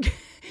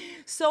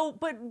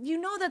 But you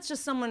know that's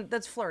just someone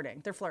that's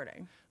flirting. They're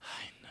flirting.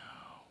 I know.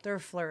 They're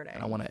flirting.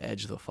 I want to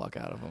edge the fuck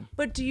out of them.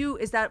 But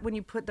is that when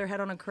you put their head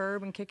on a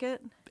curb and kick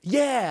it?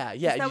 Yeah.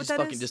 Is that You what just that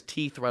fucking is? just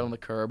teeth right on the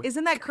curb.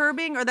 Isn't that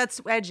curbing or that's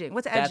edging?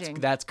 What's edging?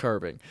 That's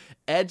curbing.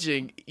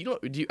 Edging,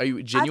 are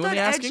you genuinely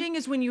I thought asking? edging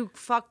is when you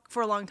fuck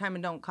for a long time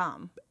and don't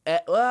come.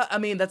 Well, I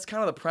mean, that's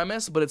kind of the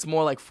premise, but it's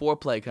more like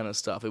foreplay kind of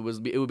stuff. It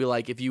would be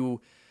like if you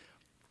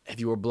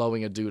were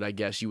blowing a dude, I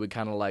guess you would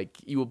kind of like,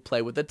 you would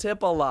play with the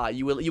tip a lot.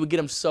 You would get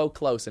him so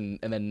close and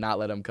then not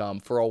let him come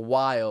for a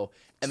while.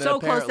 And then so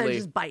apparently, close that it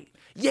just bite.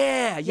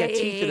 Yeah,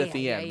 teeth it at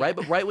the end, right?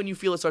 But right when you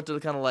feel it start to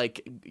kind of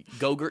like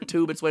Go-Gurt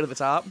tube its way to the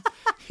top,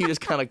 you just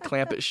kind of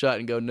clamp it shut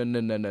and go, no,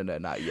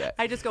 not yet.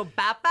 I just go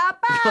bap,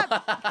 bap,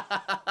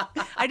 bap.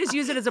 I just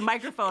use it as a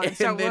microphone and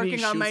start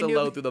working on my and then he shoots a new.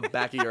 low through the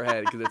back of your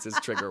head because it's his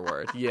trigger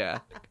word. Yeah.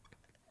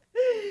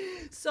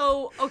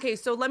 So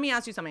let me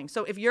ask you something.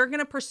 So if you're going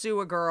to pursue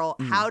a girl,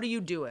 how do you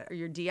do it? Are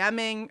you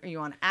DMing? Are you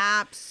on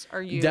apps?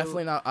 Are you...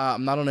 Definitely not.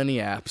 I'm not on any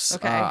apps.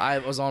 Okay. I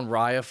was on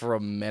Rife for a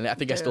minute. I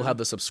think I still have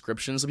the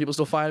subscription, so people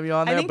still find me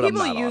on there, but I'm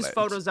not on it. I think people use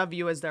photos of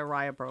you as their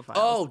Raya profiles.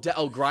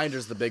 Oh,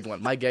 Grindr's the big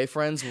one. My gay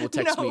friends will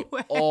text No me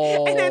way.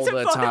 all And it's a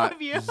the photo time.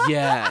 of you.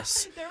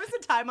 Yes. There was a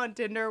time on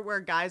Tinder where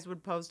guys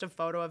would post a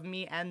photo of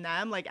me and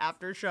them, like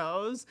after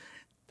shows.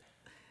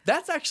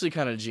 That's actually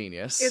kind of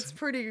genius. It's a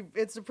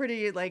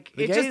pretty like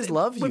The it gays just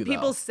love you, when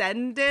people though.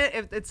 send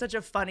it. It's such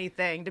a funny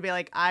thing to be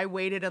like, I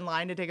waited in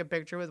line to take a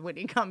picture with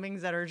Whitney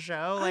Cummings at her show.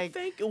 I Like,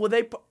 think, but they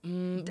I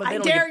don't dare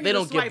give, you they to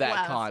don't give swipe that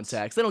left.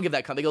 context. They don't give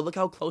that context. They go, look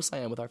how close I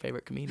am with our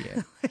favorite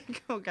comedian.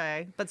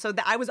 okay, but so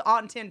I was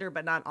on Tinder,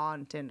 but not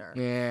on Tinder.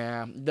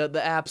 Yeah, the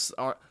apps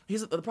are.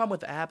 The problem with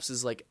the apps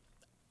is like,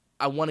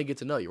 I want to get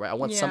to know you, right? I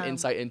want some Yeah.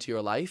 insight into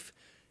your life.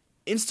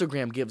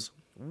 Instagram gives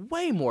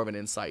way more of an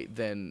insight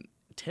than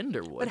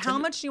Tinder would. But how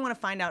much do you want to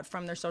find out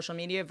from their social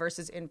media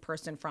versus in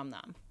person from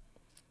them?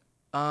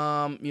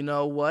 You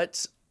know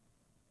what?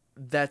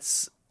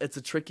 It's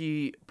a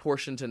tricky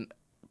proportion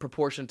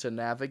to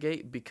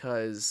navigate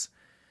because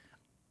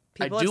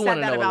People I do have want said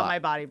to that know a about lot. my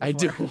body I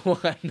before.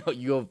 do. I know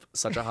you have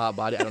such a hot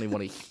body. I don't even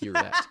want to hear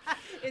that.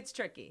 It's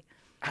tricky.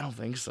 I don't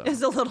think so.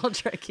 It's a little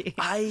tricky.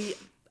 I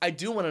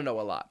do want to know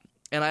a lot.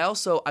 And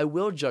I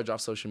will judge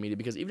off social media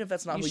because even if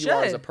that's not You who you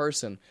are as a should.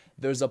 person,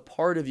 there's a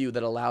part of you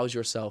that allows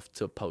yourself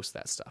to post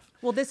that stuff.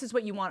 Well, this is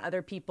what you want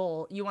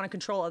you want to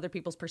control other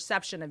people's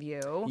perception of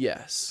you.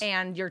 Yes.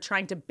 And you're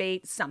trying to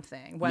bait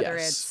something, whether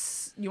Yes.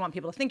 it's you want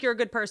people to think you're a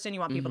good person, you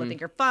want people to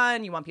think you're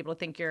fun, you want people to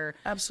think you're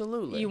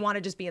Absolutely. you want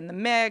to just be in the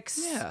mix.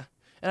 Yeah.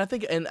 And I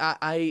think, and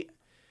I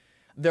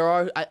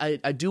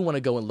do want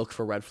to go and look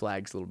for red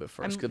flags a little bit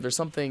first because there's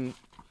something.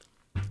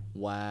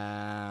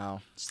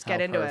 Wow. Just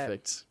get into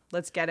perfect. it.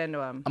 Let's get into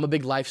them. I'm a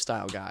big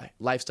lifestyle guy.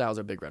 Lifestyles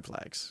are big red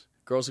flags.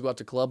 Girls who go out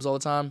to clubs all the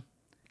time.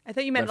 I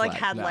thought you meant Red like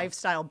flag, had no.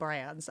 lifestyle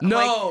brands.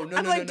 No, I'm no,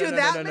 like, no, like, no, do no,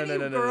 that no, no, many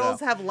no, no,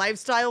 girls no. have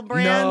lifestyle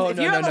brands? If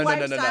you have a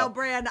lifestyle no.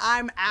 brand,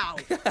 I'm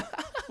out.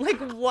 Like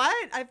what?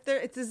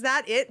 Is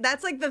that it?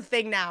 That's like the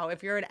thing now.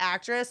 If you're an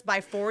actress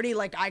by 40,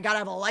 like I gotta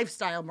have a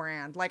lifestyle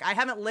brand. Like I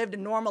haven't lived a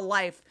normal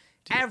life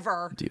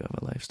ever. Do you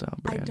have a lifestyle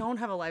brand? I don't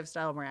have a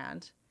lifestyle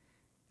brand.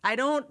 I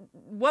don't.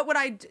 What would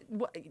I do?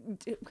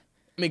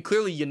 I mean,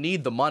 clearly you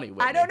need the money.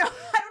 Whitney. I don't know.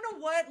 I don't know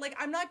what. Like,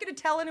 I'm not going to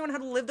tell anyone how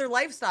to live their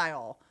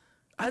lifestyle.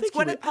 I That's think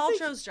you Gwyneth would- I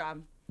think- Paltrow's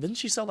job. Didn't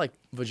she sell like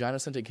vagina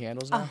scented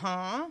candles now?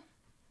 Huh?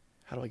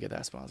 How do I get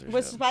that sponsorship?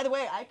 Which, by the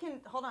way, I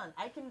can. Hold on.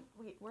 I can.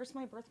 Wait. Where's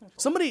my birth control?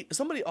 Somebody.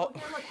 Here, look.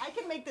 I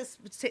can make this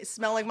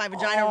smell like my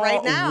vagina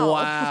right now.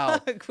 wow.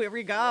 Look, here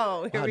we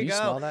go. Here Wow, we do you go.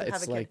 smell that? Have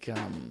It's a kid. like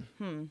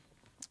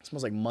It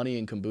smells like money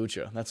and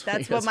kombucha. That's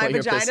what my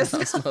your vagina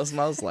personal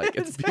smells like.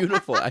 It's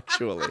beautiful,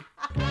 actually.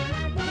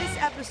 This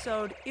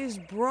episode is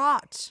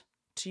brought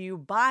to you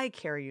by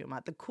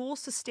Cariuma, the cool,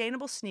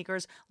 sustainable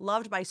sneakers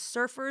loved by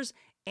surfers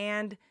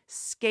and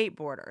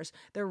skateboarders.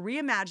 They're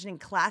reimagining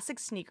classic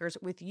sneakers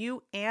with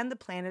you and the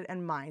planet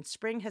in mind.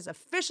 Spring has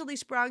officially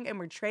sprung, and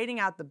we're trading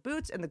out the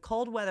boots and the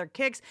cold weather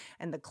kicks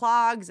and the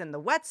clogs and the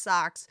wet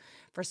socks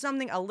for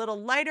something a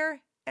little lighter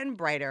and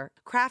brighter.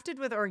 Crafted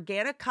with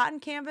organic cotton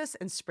canvas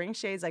and spring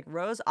shades like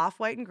rose,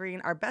 off-white, and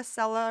green, our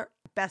bestseller.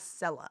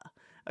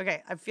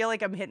 Okay, I feel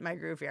like I'm hitting my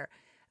groove here.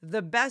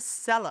 The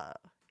bestseller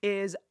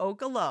is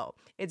Oka Low.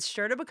 It's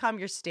sure to become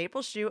your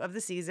staple shoe of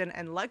the season,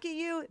 and lucky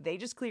you, they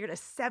just cleared a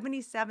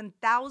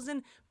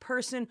 77,000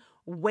 person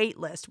wait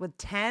list with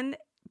 10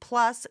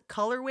 plus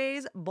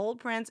colorways, bold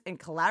prints, and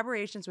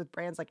collaborations with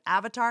brands like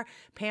Avatar,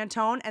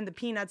 Pantone, and the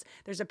Peanuts.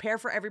 There's a pair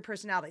for every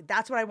personality.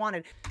 That's what I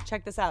wanted.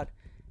 Check this out.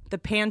 The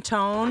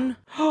Pantone.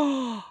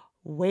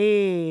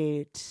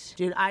 Wait.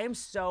 Dude, I am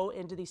so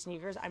into these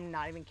sneakers. I'm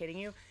not even kidding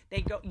you.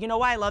 They go, you know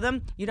why I love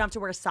them? You don't have to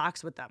wear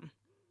socks with them.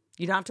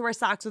 You don't have to wear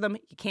socks with them.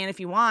 You can if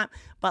you want.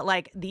 But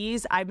like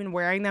these, I've been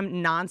wearing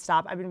them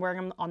nonstop. I've been wearing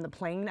them on the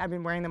plane. I've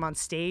been wearing them on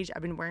stage.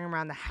 I've been wearing them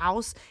around the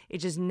house. It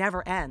just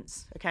never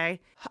ends, okay?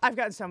 I've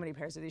gotten so many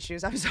pairs of these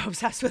shoes. I'm so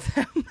obsessed with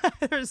them.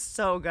 They're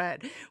so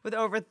good. With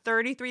over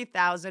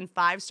 33,000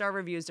 five-star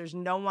reviews, there's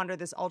no wonder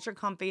this ultra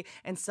comfy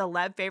and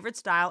celeb favorite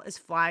style is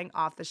flying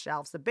off the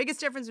shelves. The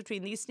biggest difference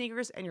between these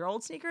sneakers and your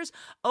old sneakers,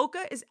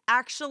 Oka is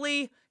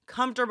actually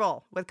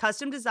comfortable with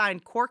custom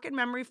designed cork and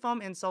memory foam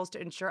insoles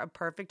to ensure a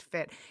perfect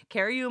fit.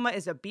 Cariuma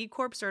is a B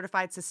Corp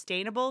certified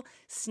sustainable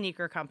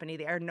sneaker company.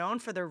 They are known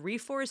for their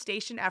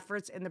reforestation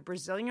efforts in the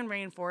Brazilian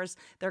rainforest.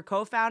 Their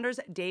co-founders,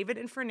 David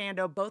and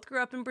Fernando, both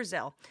grew up in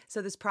Brazil,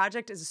 so this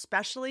project is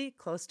especially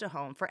close to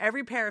home. For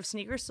every pair of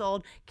sneakers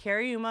sold,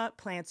 Cariuma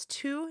plants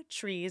 2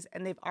 trees,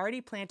 and they've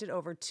already planted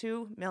over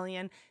 2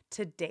 million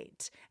to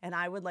date, and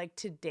I would like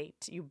to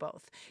date you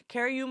both.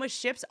 Cariuma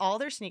ships all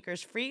their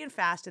sneakers free and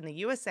fast in the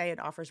USA and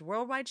offers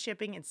worldwide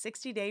shipping and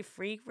 60-day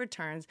free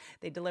returns.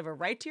 They deliver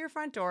right to your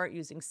front door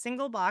using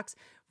single box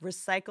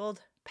recycled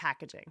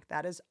packaging.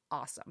 That is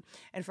awesome.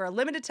 And for a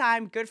limited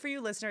time, Good For You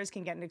listeners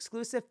can get an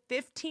exclusive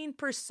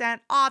 15%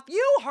 off.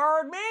 You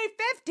heard me,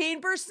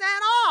 15%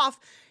 off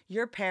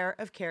your pair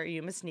of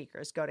Cariuma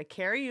sneakers. Go to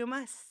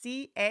Cariuma,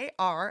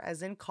 C-A-R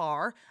as in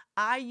car,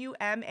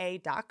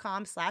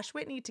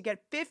 IUMA.com/Whitney to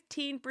get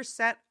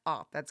 15%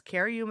 off. That's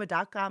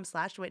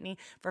Cariuma.com/Whitney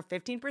for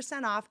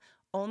 15% off,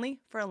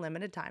 only for a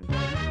limited time.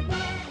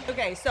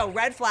 Okay, so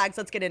red flags,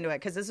 let's get into it,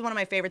 because this is one of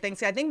my favorite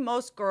things. I think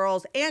most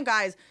girls and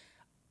guys,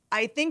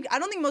 I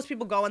don't think most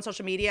people go on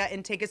social media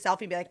and take a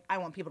selfie and be like, I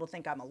want people to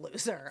think I'm a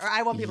loser, or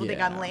I want people to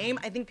think I'm lame.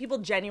 I think people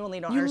genuinely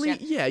don't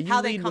understand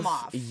how they come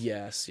off.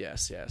 Yes.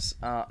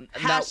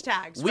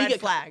 Hashtags, red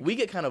flag. We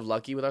get kind of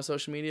lucky with our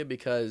social media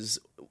because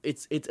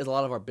it's a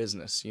lot of our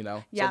business, you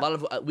know? Yeah. So a lot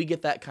of we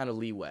get that kind of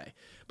leeway.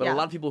 But a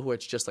lot of people who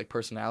it's just like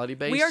personality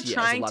based. We are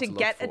trying to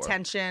get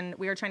attention.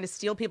 We are trying to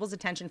steal people's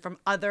attention from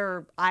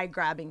other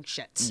eye-grabbing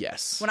shit.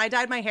 Yes. When I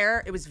dyed my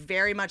hair, it was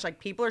very much like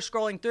people are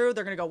scrolling through.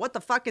 They're going to go, what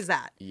the fuck is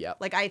that? Yep.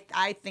 Like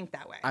I think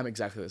that way. I'm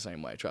exactly the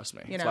same way, trust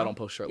me. You know? That's why I don't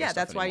post shirtless stuff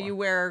that's why anymore. you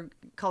wear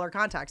color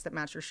contacts that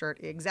match your shirt.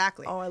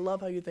 Exactly. Oh, I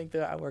love how you think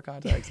that I wear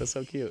contacts. That's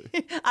so cute.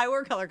 I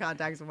wore color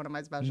contacts in one of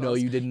my specials. No,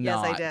 you did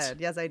not.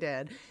 Yes, I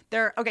did.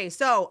 Okay,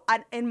 so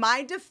in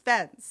my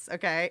defense,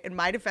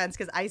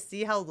 because I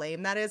see how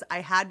lame that is, I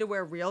had to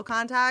wear real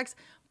contacts,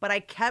 but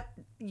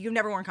you've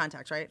never worn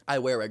contacts, right? I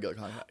wear regular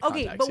contacts.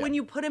 Okay, but when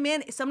you put them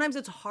in, sometimes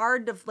it's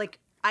hard to, like,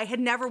 I had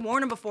never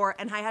worn them before,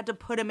 and I had to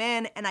put them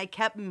in, and I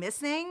kept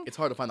missing. It's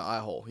hard to find the eye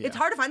hole. Yeah. It's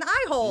hard to find the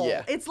eye hole.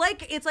 Yeah. It's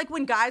like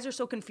when guys are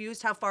so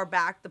confused how far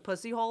back the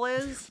pussy hole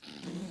is.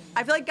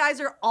 I feel like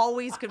guys are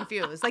always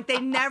confused. Like, they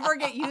never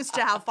get used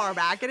to how far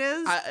back it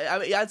is.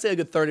 I'd say a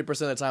good 30% of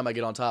the time I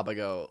get on top, I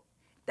go,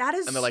 that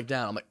is, and they're like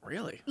down. I'm like,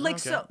 really? Like,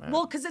 okay, so,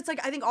 well, because it's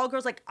like, I think all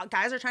girls, like,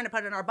 guys are trying to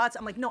put it in our butts.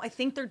 I'm like, no, I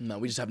think No,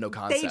 we just have no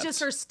concept. they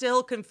just are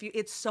still confused.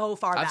 It's so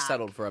far back. I've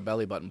settled for a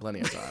belly button plenty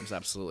of times.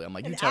 Absolutely. I'm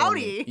like, you An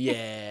telling outie? me?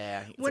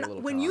 Yeah. It's like a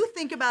little when cock. you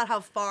think about how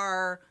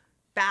far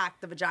back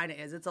the vagina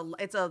is,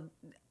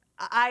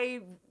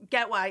 I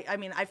get why. I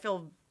mean, I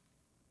feel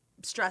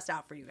stressed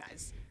out for you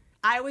guys.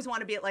 I always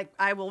want to be like,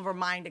 I will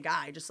remind a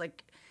guy, just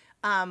like,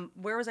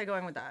 where was I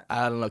going with that?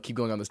 I don't know. Keep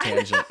going on this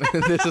tangent.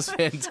 This is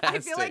fantastic. I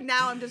feel like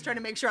now I'm just trying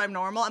to make sure I'm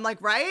normal. I'm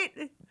like,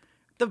 right?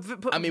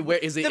 I mean, where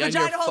is it? The on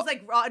vagina your hole's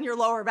like on your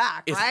lower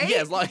back, right?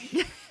 Yeah, it's like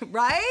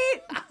right?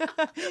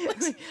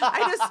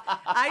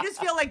 I just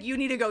feel like you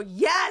need to go,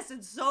 yes,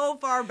 it's so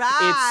far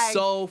back. It's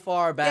so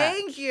far back.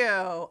 Thank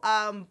you.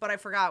 But I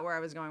forgot where I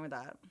was going with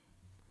that.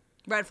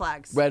 Red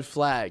flags. Red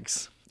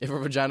flags. If her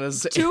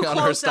vagina's Too on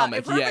close her stomach.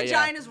 Up. If her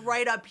vagina's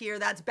right up here,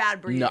 that's bad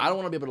breathing. No, I don't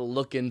want to be able to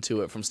look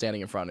into it from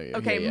standing in front of you.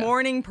 Okay,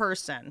 morning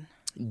person.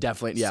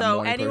 Definitely, yeah. So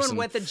morning anyone person.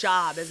 with a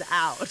job is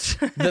out.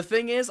 The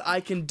thing is, I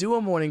can do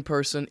a morning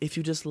person if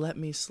you just let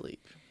me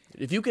sleep.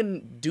 If you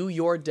can do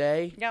your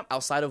day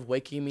outside of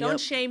waking me up. Don't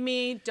shame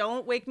me.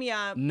 Don't wake me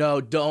up. No,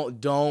 do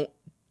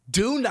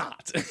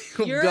not.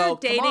 You're go,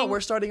 dating, come on, we're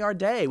starting our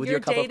day with your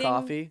cup of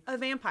coffee. A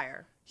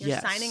vampire. You're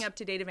signing up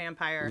to date a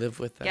vampire. Live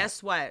with that.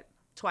 Guess what?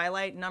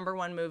 Twilight,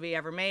 #1 movie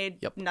ever made.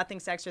 Yep. Nothing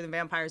sexier than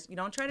vampires. You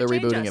don't try to They're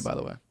change rebooting us. it, by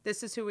the way.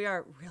 This is who we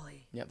are.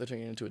 Really? Yeah, they're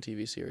turning it into a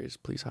TV series.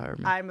 Please hire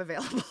me. I'm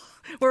available.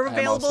 We're I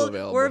am also available.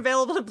 available. We're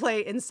available to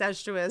play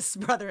incestuous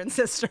brother and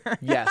sister.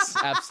 Yes,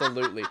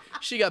 absolutely.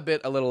 She got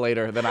bit a little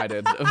later than I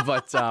did, but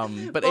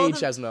Both age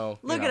of- has no.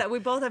 Look at it. We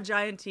both have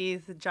giant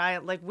teeth.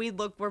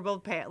 We're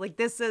both pale. Like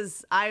this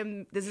is a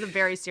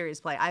very serious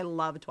play. I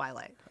love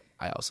Twilight.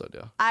 I also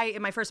do.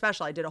 In my first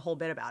special, I did a whole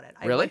bit about it.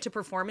 I Really? went to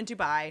perform in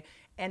Dubai,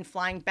 and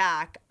flying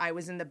back, I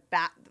was in the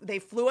back. They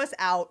flew us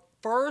out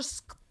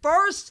first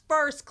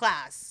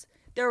class.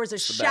 There was a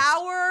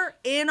shower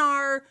in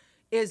our.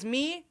 Is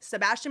me,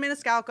 Sebastian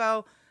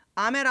Maniscalco,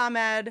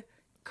 Ahmed,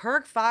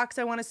 Kirk Fox,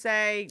 I want to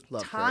say,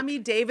 Love Tommy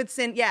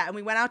Davidson. Yeah, and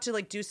we went out to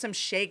like do some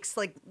shakes,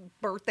 like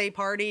birthday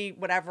party,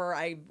 whatever.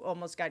 I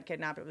almost got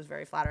kidnapped. It was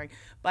very flattering,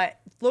 but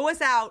flew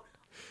us out.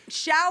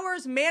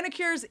 Showers,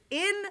 manicures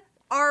in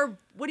our,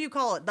 what do you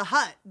call it? The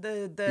hut,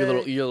 the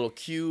Your little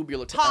cube, your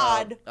little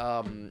pod.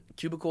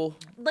 Cubicle.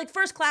 Like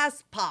first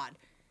class pod.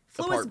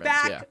 Flew us Apartment,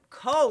 back, yeah.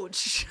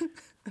 coach.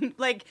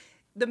 Like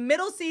the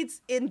middle seats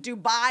in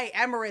Dubai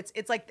Emirates,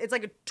 it's like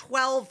a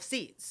 12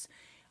 seats.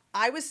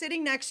 I was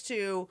sitting next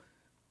to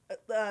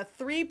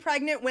 3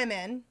 pregnant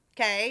women,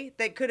 okay,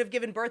 that could have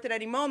given birth at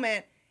any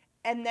moment,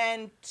 and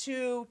then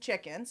 2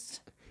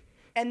 chickens.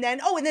 And then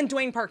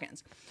Dwayne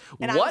Perkins.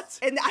 And What?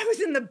 I was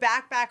in the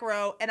back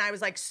row, and I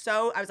was like,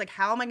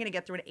 how am I going to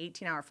get through an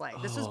 18-hour flight?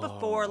 This was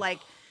before, like,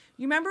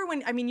 you remember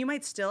when, I mean, you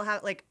might still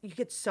have, like, you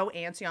get so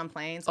antsy on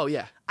planes. Oh,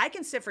 yeah. I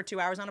can sit for 2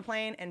 hours on a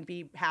plane and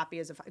be happy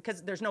as if,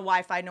 because there's no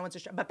Wi-Fi, no one's,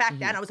 but back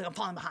then I was like, I'm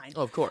falling behind.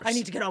 Oh, of course. I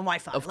need to get on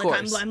Wi-Fi. Of like,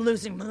 course. I'm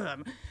losing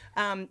them.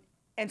 And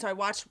so I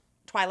watched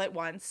Twilight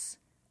once,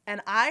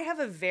 and I have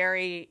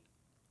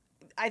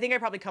I think I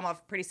probably come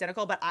off pretty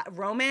cynical, but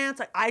romance,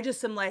 like I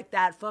just am like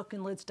that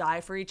fucking let's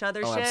die for each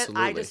other shit.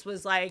 Absolutely. I just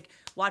was like,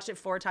 watched it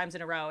 4 times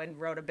in a row and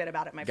wrote a bit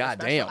about it in my God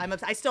first damn.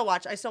 special.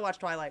 I still watch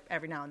Twilight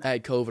every now and I then.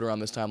 had COVID around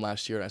this time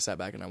last year, and I sat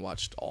back and I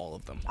watched all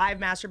of them. I've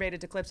masturbated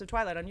to clips of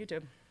Twilight on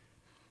YouTube.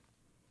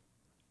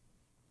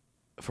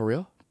 For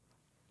real?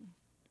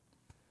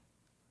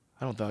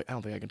 I don't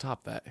think I can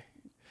top that.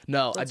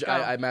 No, Let's go.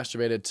 I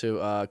masturbated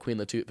to Queen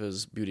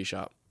Latifah's beauty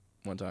shop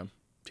one time.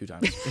 2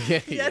 times.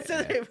 That's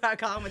what they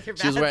rock on with your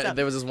She was bathtub. wearing,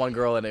 there was this one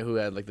girl in it who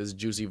had like this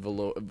juicy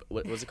velour,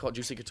 what was it called?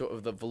 Juicy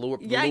couture, the velour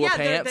yeah,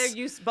 pants. they're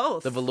used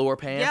both. The velour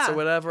pants Yeah. or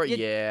whatever. You-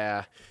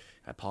 Yeah.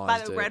 I paused By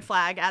the it. red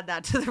flag, add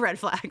that to the red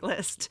flag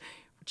list.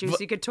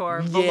 Juicy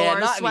couture, Yeah, velour,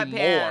 not sweatpants.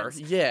 anymore.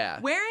 Yeah.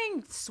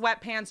 Wearing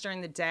sweatpants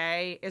during the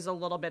day is a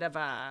little bit of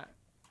a.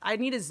 I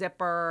need a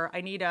zipper.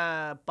 I need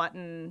a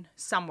button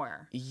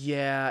somewhere.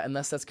 Yeah,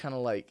 unless that's kind of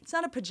like, It's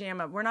not a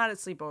pajama. We're not at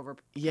sleepover.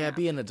 yeah, camp.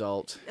 be an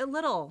adult. A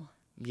little.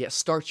 Yeah,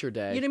 start your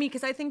day. You know what I mean?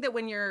 Because I think that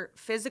when you're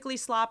physically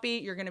sloppy,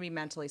 you're going to be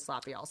mentally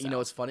sloppy also. You know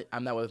what's funny?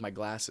 I'm that way with my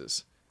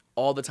glasses.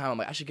 All the time, I'm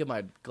like, I should give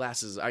my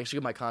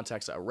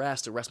contacts a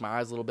rest my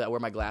eyes a little bit. I wear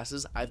my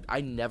glasses.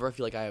 I never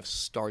feel like I have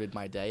started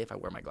my day if I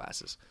wear my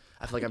glasses.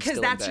 I feel like I'm still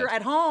in bed. Because that's your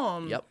at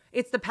home. Yep.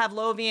 It's the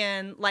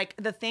Pavlovian, like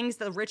the things,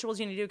 the rituals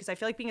you need to do. Because I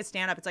feel like being a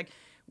stand-up, it's like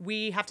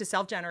we have to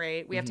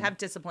self-generate. We have to have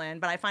discipline.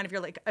 But I find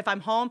if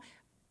I'm home,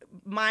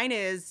 mine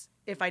is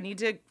if I need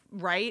to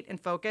write and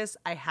focus,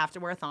 I have to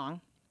wear a thong.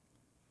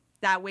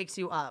 That wakes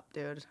you up,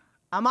 dude.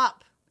 I'm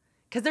up.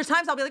 Because there's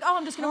times I'll be like, oh,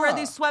 I'm just going to wear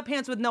these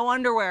sweatpants with no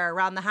underwear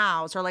around the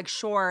house or like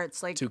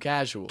shorts. Like Too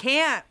casual.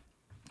 Can't.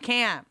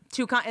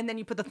 And then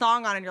you put the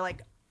thong on and you're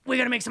like, we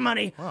got to make some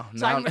money.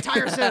 So I can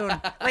retire soon.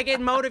 Like it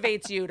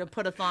motivates you to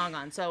put a thong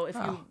on. So if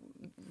you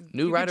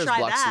New could writer's try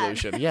block that.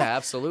 solution. Yeah,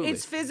 absolutely.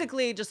 it's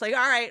physically just like, all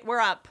right, we're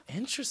up.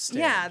 Interesting.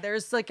 Yeah,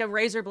 there's like a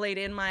razor blade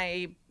in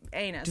my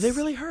anus. Do they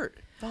really hurt?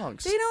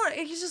 Thongs. They don't.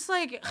 It's just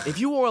like If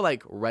you wore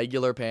like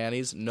regular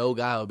panties, no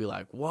guy would be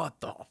like, what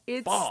the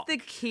it's fuck? the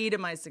key to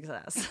my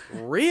success.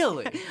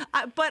 Really?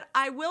 But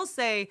I will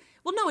say,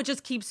 well, no, it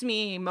just keeps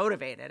me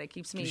motivated. It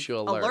keeps me Keeps you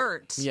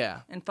alert. Yeah.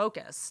 and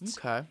focused.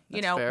 Okay,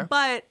 you that's know, fair.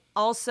 but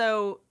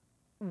also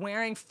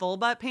wearing full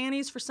butt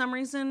panties for some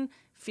reason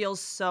feels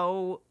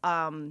so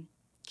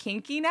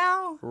kinky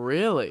now.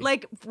 Really?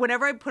 Like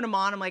whenever I put them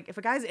on, I'm like, if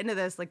a guy's into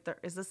this, like,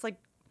 is this like?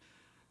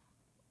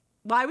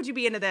 Why would you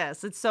be into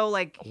this? It's so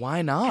like.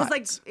 Why not?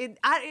 Because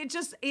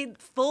like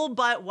it full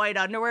butt white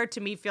underwear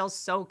to me feels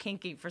so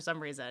kinky for some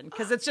reason.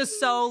 Because it's just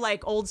so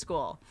like old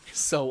school.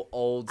 So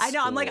old I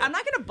know. I'm like, school. I'm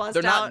not gonna bust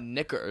They're out. not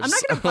knickers. I'm not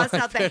gonna bust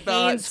out the They're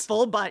not- Hanes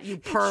full butt, you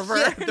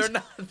pervert.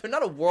 Yeah, they're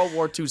not a World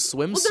War II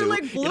swimsuit. Well, they're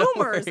like You know,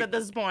 bloomers like- at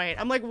this point.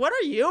 I'm like, what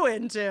are you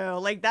into?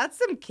 Like, that's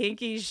some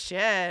kinky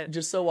shit.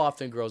 Just so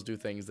often girls do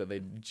things that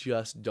they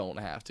just don't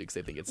have to because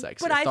they think it's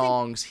sexy. But I think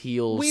Thongs,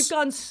 heels. We've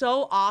gone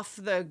so off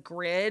the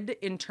grid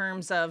in terms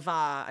of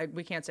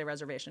we can't say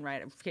reservation,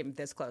 right? It came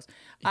this close.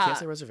 You can't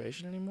say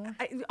reservation anymore?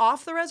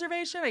 Off the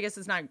reservation, I guess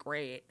it's not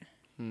great.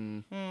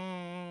 You'd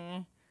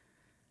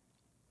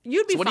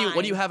be So fine.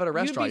 what do you have at a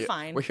restaurant? You'd be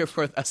fine. We're here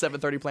for a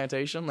 7:30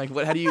 plantation. Like,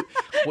 what? How do you?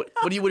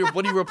 what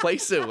do you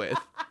replace it with?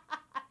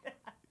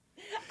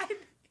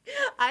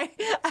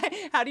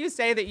 How do you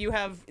say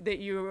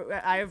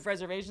that I have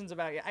reservations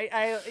about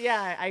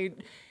you?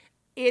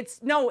 It's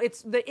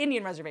the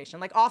Indian reservation.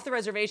 Like off the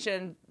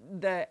reservation,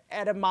 the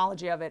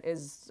etymology of it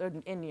is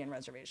an Indian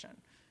reservation.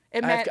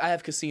 I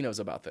have casinos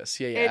about this.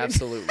 Yeah,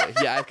 absolutely.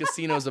 Yeah, I have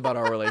casinos about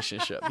our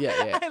relationship.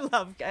 Yeah.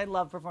 I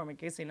love performing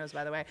casinos,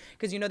 by the way,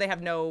 because they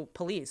have no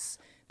police.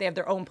 They have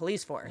their own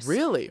police force.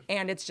 Really?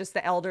 And it's just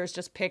the elders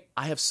just pick.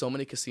 I have so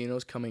many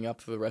casinos coming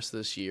up for the rest of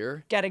this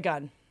year. Get a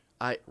gun.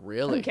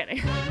 Really? I'm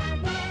kidding.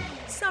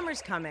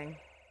 Summer's coming,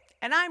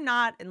 and I'm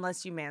not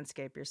unless you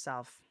manscape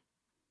yourself.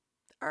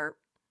 Are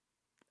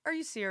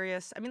you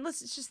serious? I mean,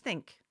 let's just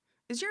think.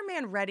 Is your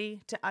man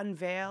ready to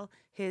unveil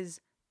his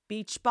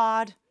beach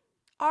bod?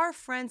 Our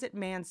friends at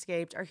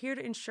Manscaped are here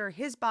to ensure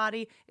his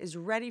body is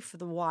ready for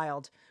the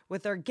wild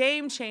with their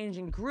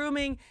game-changing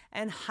grooming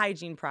and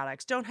hygiene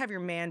products. Don't have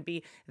your man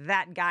be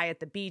that guy at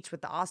the beach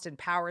with the Austin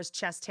Powers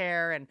chest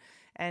hair and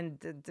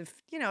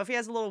if he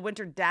has a little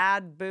winter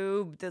dad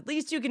boob, the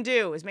least you can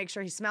do is make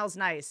sure he smells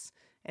nice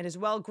and is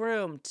well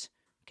groomed.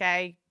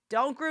 Okay?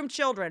 Don't groom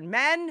children.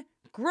 Men,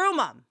 groom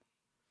them.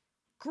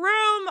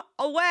 Groom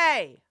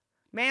away.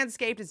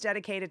 Manscaped is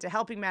dedicated to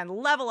helping men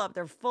level up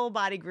their full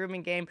body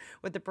grooming game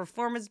with the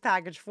Performance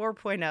Package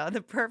 4.0.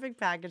 The Perfect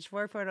Package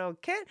 4.0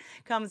 kit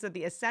comes with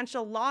the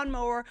Essential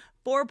Lawnmower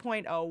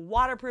 4.0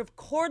 waterproof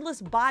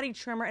cordless body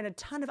trimmer and a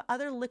ton of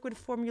other liquid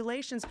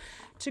formulations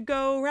to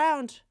go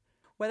around.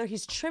 Whether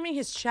he's trimming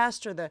his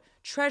chest or the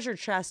treasure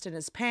chest in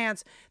his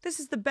pants, this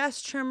is the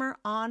best trimmer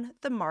on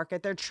the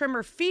market. Their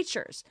trimmer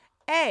features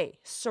a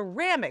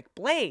ceramic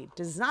blade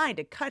designed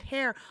to cut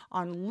hair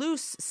on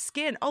loose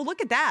skin. Oh, look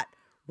at that.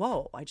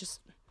 Whoa,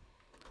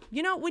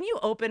 when you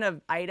open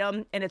an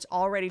item and it's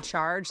already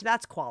charged,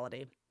 that's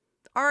quality.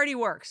 Already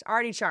works,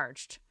 already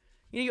charged.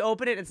 You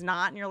open it, it's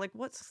not, and you're like,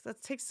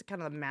 that takes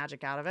kind of the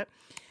magic out of it.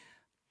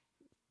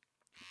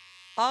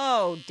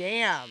 Oh,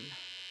 damn.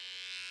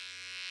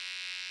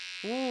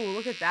 Ooh,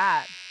 look at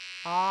that.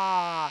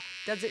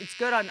 It's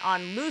good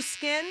on loose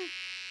skin.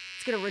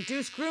 It's going to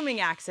reduce grooming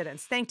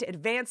accidents thanks to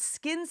advanced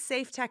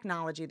skin-safe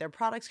technology. Their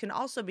products can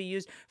also be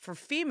used for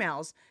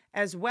females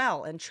as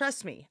well. And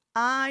trust me,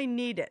 I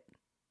need it.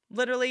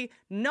 Literally,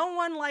 no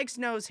one likes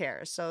nose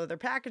hair. So their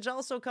package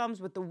also comes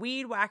with the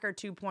Weed Whacker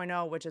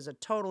 2.0, which is a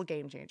total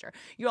game changer.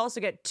 You also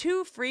get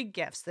 2 free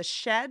gifts, the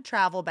Shed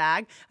Travel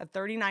Bag, a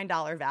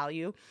 $39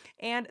 value,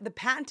 and the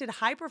patented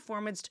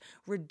high-performance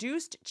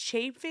reduced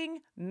chafing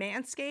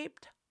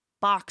Manscaped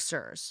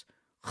Boxers.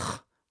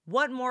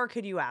 What more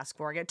could you ask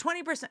for? Get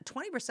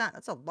 20%,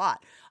 that's a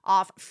lot,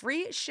 off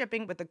free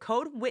shipping with the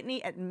code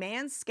Whitney at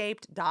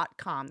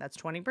manscaped.com. That's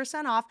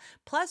 20% off,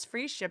 plus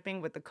free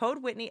shipping with the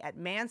code Whitney at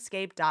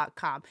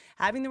manscaped.com.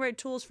 Having the right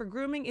tools for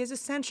grooming is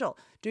essential.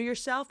 Do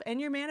yourself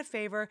and your man a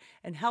favor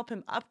and help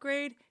him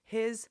upgrade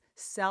his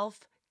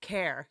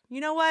self-care. You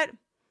know what?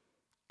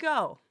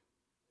 Go.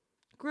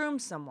 Groom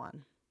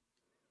someone.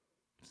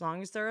 As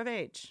long as they're of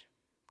age.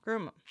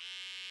 Groom them.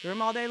 Groom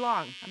all day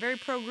long. I'm very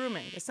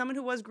pro-grooming. As someone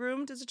who was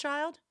groomed as a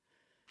child,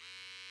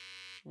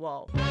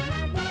 whoa.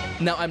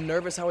 Now, I'm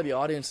nervous. How are the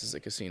audiences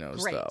at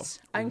casinos, Great. though?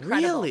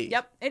 Incredible. Really?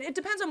 Yep. It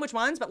depends on which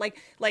ones, but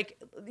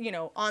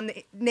on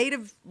the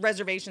native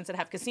reservations that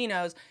have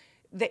casinos,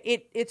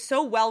 it's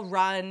so well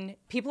run.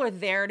 People are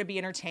there to be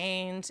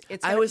entertained.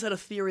 I always had a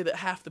theory that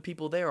half the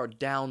people there are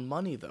down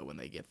money though when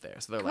they get there.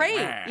 So they're great.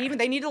 Like, even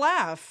they need to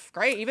laugh.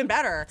 Great, even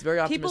better. It's very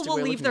optimistic. People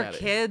will leave their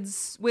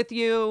kids with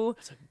you.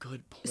 That's a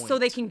good point. So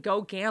they can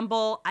go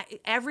gamble.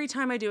 Every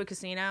time I do a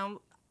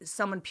casino,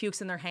 someone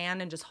pukes in their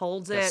hand and just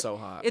holds it. That's so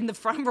hot. In the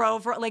front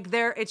row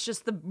it's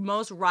just the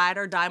most ride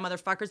or die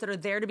motherfuckers that are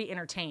there to be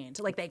entertained.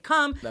 Like they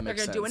come, they're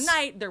gonna do a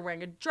night, they're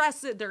wearing a dress,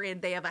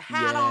 they have a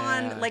hat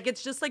on. Like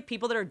it's just like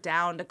people that are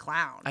down to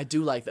clown. I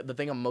do like that. The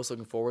thing I'm most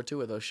looking forward to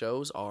with those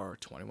shows are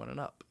 21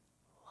 and up.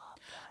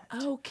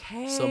 Love that.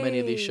 Okay. So many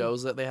of these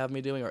shows that they have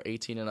me doing are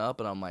 18 and up,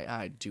 and I'm like,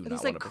 I do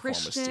not want to perform a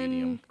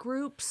stadium.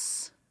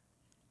 Groups.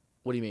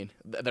 What do you mean?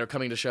 They're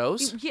coming to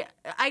shows? Yeah,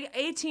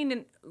 18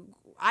 and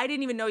I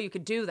didn't even know you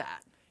could do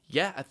that.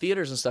 Yeah, at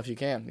theaters and stuff you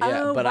can.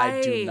 Yeah, but right.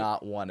 I do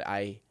not want.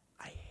 I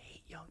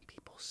hate young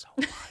people so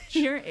much.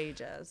 Your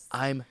ages.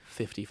 I'm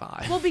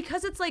 55. Well,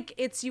 because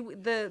it's you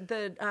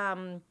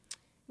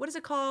what is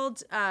it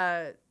called?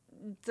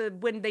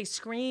 When they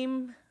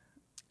scream,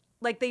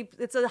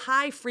 it's a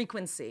high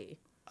frequency.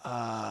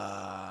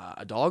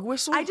 A dog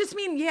whistle? I just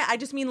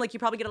mean like you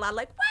probably get a lot of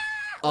like, wah!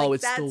 Oh,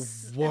 like,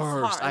 it's the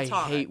worst. It's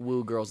hard. I hate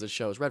woo girls at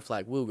shows. Red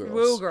flag, woo girls.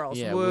 Woo girls.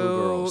 Yeah,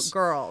 woo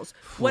girls.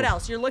 What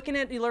else? You're looking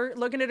at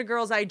a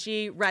girl's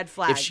IG, red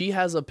flag. If she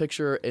has a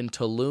picture in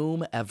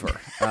Tulum, ever.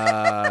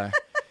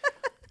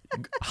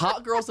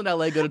 Hot girls in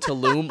LA go to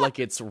Tulum like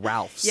it's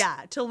Ralph's.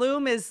 Yeah,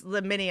 Tulum is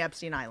the mini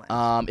Epstein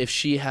Island. If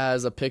she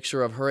has a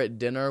picture of her at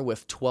dinner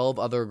with 12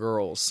 other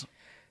girls.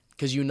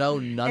 Because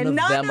none of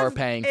them are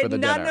paying for the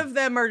dinner. None of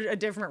them are a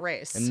different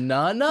race.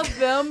 None of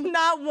them.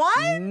 Not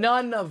one?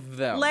 None of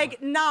them.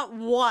 Like, not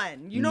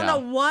one. You don't know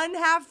one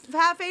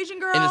half Asian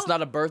girl? And it's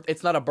not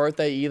a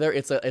birthday either.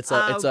 It's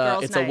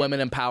a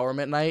women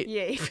empowerment night.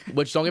 Yeah.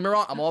 Which, don't get me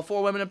wrong, I'm all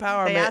for women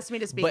empowerment. They asked me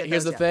to speak But at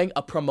here's those, the thing,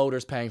 a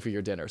promoter's paying for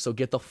your dinner. So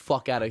get the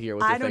fuck out of here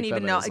with your fake I don't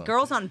even know. feminism.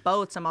 Girls on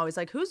boats, I'm always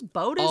like, whose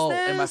boat is this?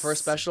 Oh, in my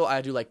first special, I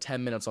do like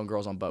 10 minutes on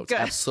girls on boats. Good.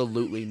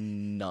 Absolutely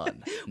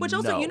none. Which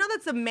also,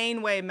 that's the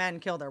main way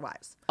men kill their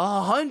wives.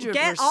 100%.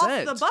 Get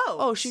off the boat.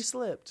 Oh, she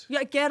slipped.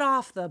 Yeah, get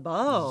off the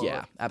boat.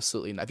 Yeah,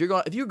 absolutely not.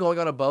 If you're going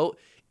on a boat,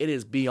 it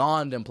is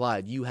beyond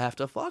implied you have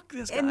to fuck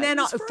this guy. And then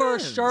for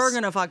sure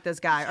gonna fuck this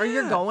guy, or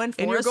you're going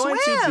for and you're a going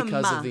swim. to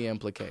because of the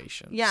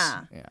implications.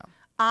 Yeah.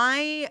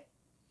 I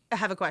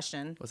have a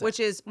question, which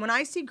is when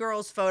I see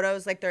girls'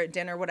 photos, like they're at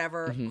dinner,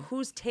 whatever.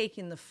 Who's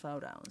taking the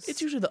photos?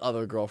 It's usually the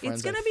other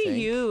girlfriends. It's gonna be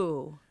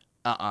you.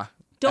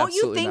 Don't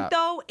you think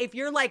though? If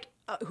you're like,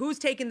 who's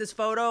taking this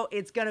photo?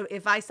 It's gonna.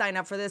 If I sign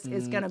up for this,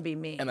 it's gonna be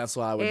me. And that's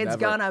why I would It's never.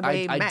 gonna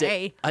be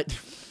me.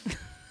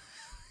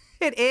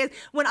 It is.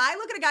 When I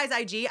look at a guy's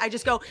IG, I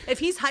just go, if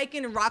he's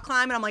hiking and rock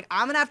climbing, I'm like,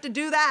 I'm gonna have to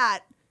do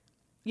that.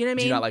 You know what I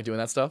mean? Do you not like doing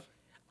that stuff?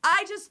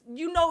 I just,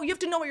 you have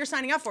to know what you're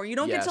signing up for. You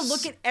don't get to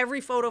look at every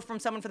photo from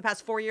someone for the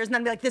past 4 years and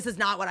then be like, this is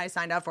not what I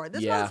signed up for.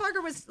 This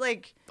motherfucker was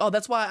like. Oh,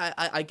 that's why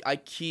I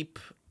keep.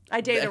 I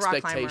dated a rock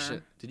expectation.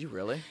 climber. Did you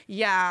really?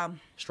 Yeah.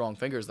 Strong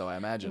fingers, though, I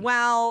imagine.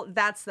 Well,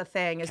 that's the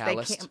thing is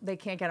Calloused? they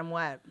can't get them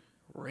wet.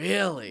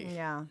 Really?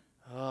 Yeah.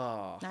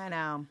 Oh. I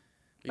know.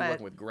 Are you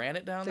working with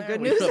granite down there? The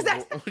good news is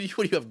what do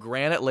you have,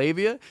 granite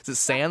labia? Is it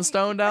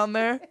sandstone down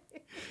there?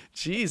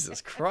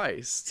 Jesus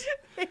Christ.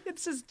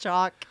 It's just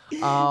chalk.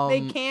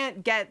 They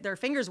can't get their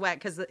fingers wet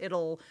because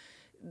it'll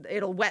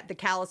wet the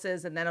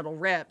calluses and then it'll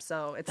rip.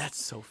 So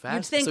that's so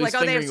fast. You'd think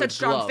so they have such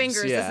strong gloves.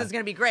 fingers. Yeah. This is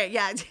gonna be great.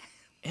 Yeah.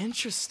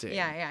 Interesting.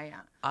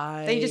 Yeah.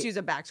 They just use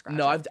a back scratcher.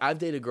 No, I've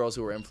dated girls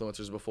who were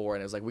influencers before,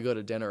 and it's like we go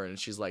to dinner, and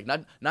she's like,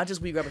 not just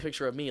we grab a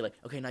picture of me, like,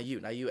 okay, not you,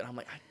 and I'm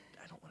like,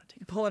 I don't want to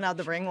take a pulling out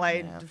the ring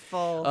light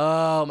full.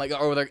 Oh my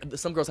god! Or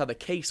some girls have the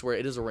case where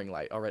it is a ring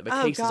light. All right, the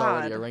case is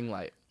already a ring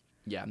light.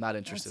 Yeah, I'm not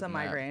interested. That's a in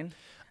migraine.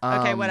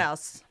 That. Okay, what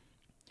else?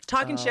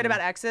 Talking shit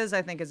about exes,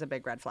 I think, is a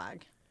big red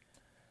flag.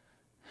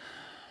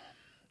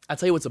 I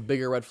tell you what's a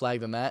bigger red flag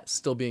than that: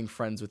 still being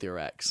friends with your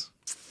ex.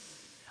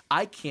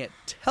 I can't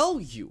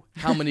tell you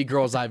how many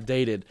girls I've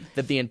dated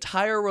that the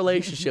entire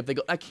relationship, they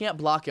go, I can't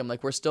block him,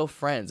 like we're still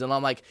friends. And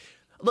I'm like,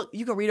 look,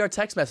 you can read our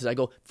text message. I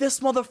go,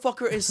 this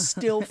motherfucker is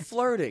still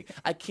flirting.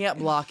 I can't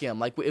block him.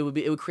 Like it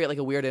would create like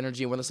a weird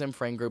energy, and we're in the same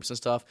friend groups and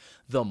stuff.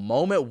 The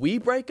moment we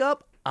break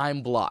up,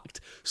 I'm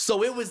blocked.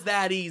 So it was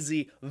that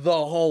easy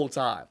the whole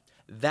time.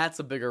 That's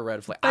a bigger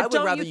red flag. But I would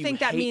don't rather you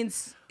think that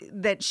means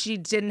that she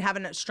didn't have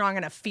strong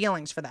enough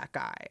feelings for that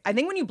guy? I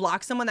think when you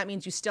block someone, that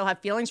means you still have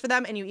feelings for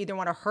them, and you either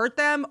want to hurt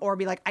them or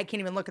be like, I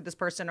can't even look at this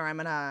person, or I'm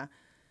gonna.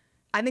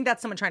 I think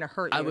that's someone trying to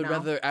hurt you. I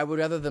would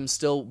rather them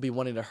still be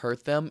wanting to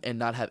hurt them and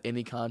not have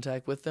any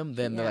contact with them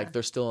than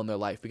they're still in their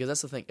life. Because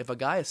that's the thing. If a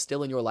guy is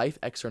still in your life,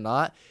 ex or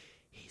not,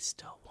 he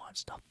still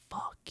wants to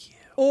fuck you.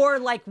 Or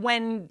like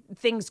when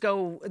things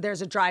go,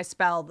 there's a dry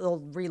spell,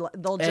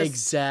 they'll just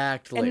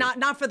exactly, and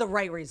not for the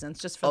right reasons,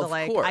 just for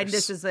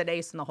this is an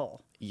ace in the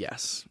hole.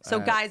 Yes. So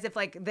guys, if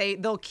like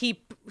they'll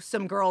keep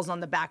some girls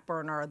on the back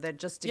burner that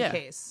just in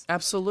case.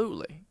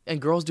 Absolutely,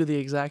 and girls do the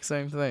exact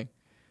same thing.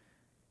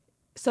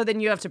 So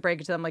then you have to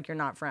break it to them like you're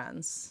not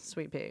friends,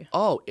 sweet pea.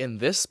 Oh, in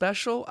this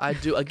special, I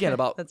do again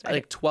about That's right.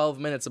 like 12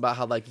 minutes about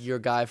how like your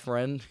guy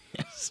friend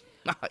is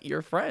not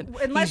your friend.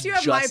 Unless He's you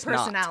have my just not.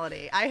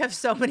 personality. I have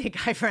so many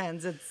guy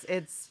friends.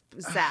 It's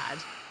sad.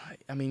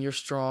 I mean, you're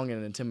strong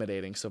and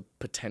intimidating, so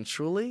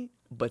potentially,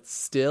 but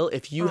still,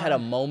 if you had a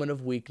moment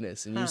of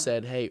weakness and you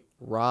said, "Hey,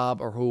 Rob,"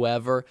 or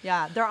whoever,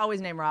 yeah, they're always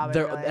named Rob.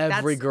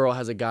 Every girl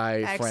has a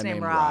guy friend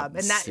named Rob,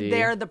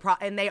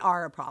 and they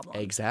are a problem.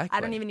 Exactly.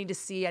 I don't even need to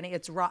see any.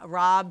 It's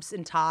Rob's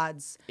and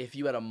Todd's. If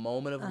you had a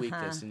moment of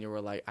weakness and you were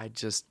like,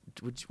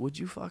 would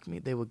you fuck me?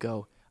 They would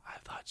go, I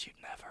thought you'd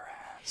never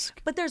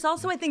ask. But there's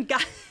also, I think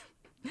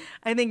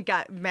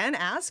men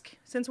ask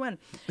since when.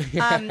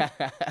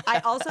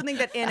 I also think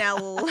that in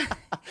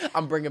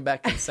I'm bringing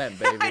back consent,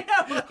 baby. I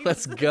know.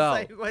 Let's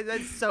go.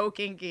 That's so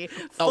kinky.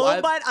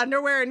 Full butt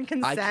underwear and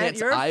consent.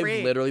 You're I've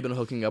free. literally been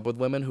hooking up with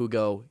women who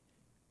go,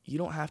 you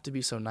don't have to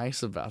be so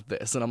nice about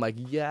this, and I'm like,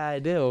 yeah, I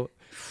do.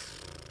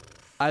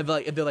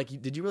 They're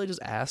like, did you really just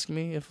ask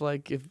me if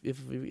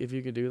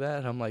you could do that?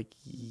 And I'm like,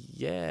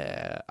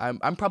 yeah.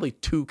 I'm probably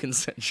too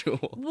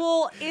consensual.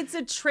 Well, it's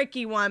a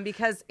tricky one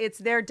because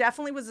there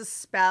definitely was a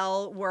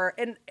spell where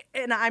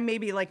and I may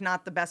be like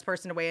not the best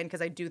person to weigh in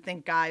because I do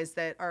think guys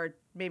that are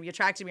maybe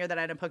attracted me or that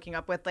I ended up hooking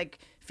up with, like,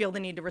 feel the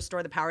need to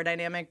restore the power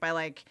dynamic by,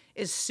 like,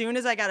 as soon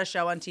as I got a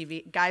show on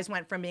TV, guys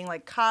went from being,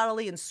 like,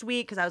 coddly and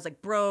sweet because I was,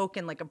 like, broke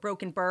and, like, a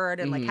broken bird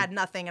and, like, had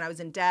nothing and I was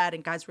in debt,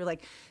 and guys were,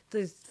 like,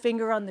 the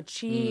finger on the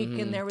cheek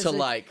and there was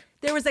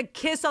there was a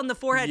kiss on the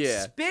forehead,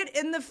 spit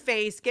in the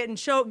face, getting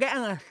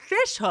a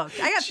fish hooked.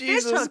 I got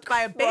fish hooked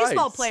by a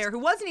baseball player who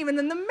wasn't even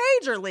in the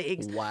major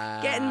leagues.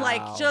 Wow. Getting,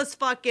 like, just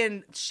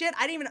fucking shit.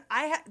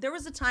 There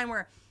was a time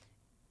where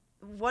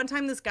one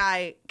time this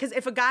guy, because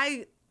if a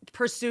guy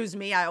pursues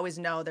me, I always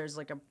know there's,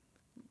 like, a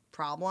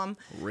problem.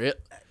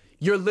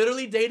 You're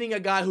literally dating a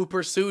guy who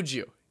pursued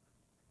you.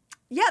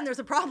 Yeah, and there's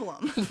a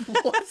problem.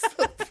 What's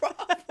the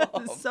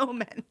problem? So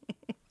many.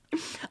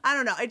 I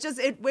don't know.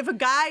 If a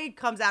guy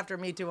comes after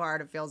me too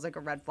hard, it feels like a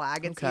red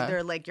flag. It's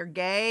either like you're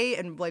gay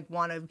and like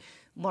want to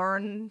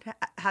learn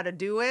how to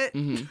do it.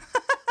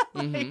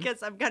 I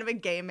guess I'm kind of a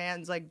gay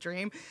man's like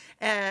dream,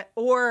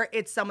 or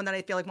it's someone that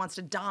I feel like wants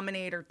to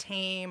dominate or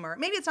tame, or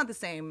maybe it's not the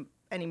same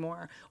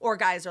anymore. Or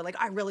guys are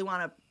like, I really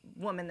want a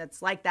woman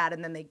that's like that,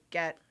 and then they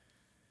get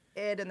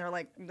it and they're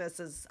like,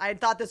 I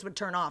thought this would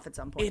turn off at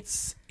some point.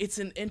 It's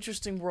an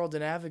interesting world to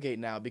navigate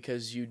now,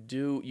 because you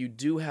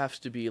do have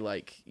to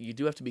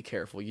be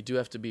careful. You do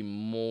have to be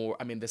more,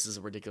 I mean, this is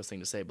a ridiculous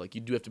thing to say, but like,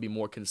 you do have to be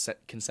more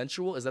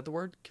consensual. Is that the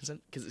word?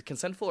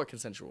 Consentful or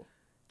consensual?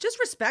 Just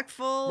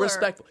respectful.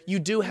 Respectful. You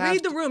do have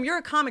read the room. You're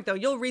a comic, though.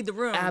 You'll read the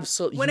room.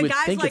 Absolutely. When you a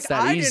guy's think like, it's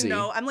that I easy. didn't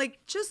know, I'm like,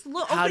 just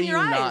look. How open do you your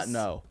eyes. not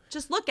know?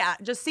 Just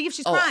just see if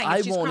she's crying.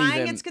 If she's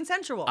crying, it's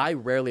consensual. I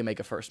rarely make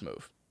a first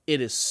move. It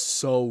is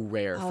so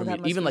rare for me,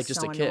 even like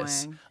just a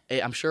kiss.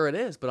 I'm sure it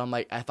is, but I'm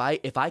like,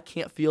 if I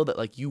can't feel that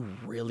like you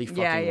really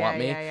fucking want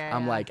me,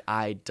 I'm like,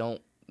 I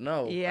don't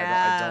know.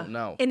 Yeah. I don't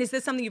know. And is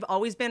this something you've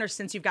always been, or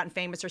since you've gotten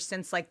famous, or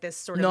since like this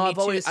sort of No, Me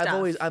Too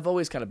stuff? I've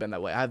always kind of been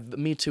that way.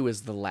 Me Too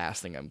is the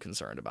last thing I'm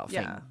concerned about.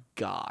 Thank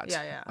God.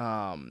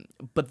 Yeah.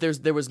 But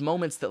there was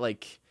moments that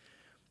like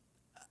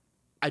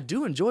I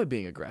do enjoy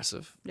being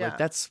aggressive. Yeah. Like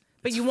that's.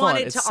 But you fun. want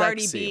it It's to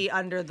already sexy. be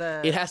under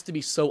the. It has to be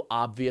so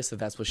obvious that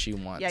that's what she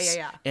wants.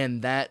 Yeah.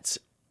 And that,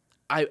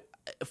 I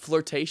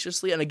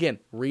flirtatiously, and again,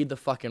 read the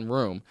fucking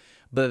room.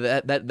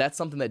 But that's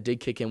something that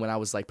did kick in when I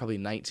was like probably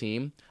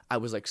 19. I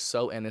was like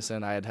so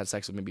innocent. I had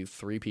sex with maybe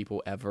 3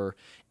 people ever,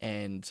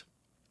 and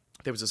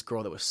there was this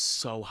girl that was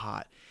so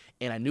hot,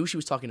 and I knew she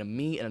was talking to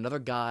me and another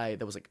guy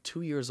that was like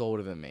 2 years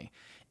older than me.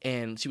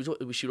 And she would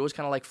always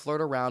kind of like flirt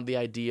around the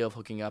idea of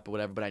hooking up or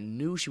whatever, but I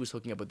knew she was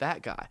hooking up with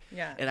that guy.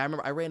 Yeah. And I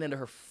remember I ran into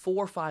her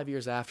 4 or 5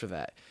 years after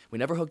that. We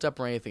never hooked up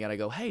or anything. And I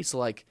go, hey, so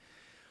like,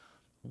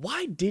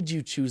 why did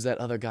you choose that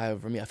other guy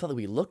over me? I felt like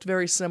we looked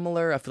very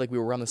similar. I feel like we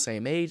were around the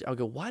same age. I would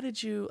go, why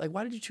did you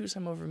choose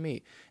him over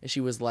me? And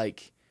she was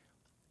like,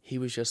 he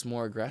was just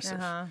more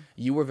aggressive.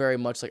 You were very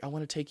much like, I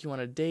want to take you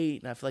on a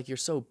date, and I feel like you're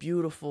so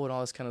beautiful and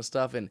all this kind of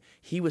stuff. And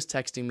he was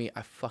texting me,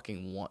 I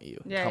fucking want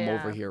you. Come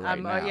over here right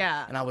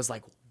now. And I was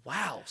like,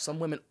 wow, some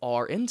women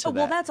are into that.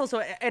 Well, that's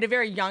also at a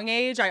very young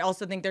age. I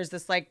also think there's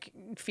this like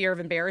fear of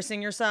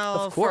embarrassing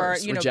yourself. Of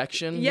course, or,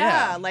 rejection.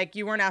 Yeah, like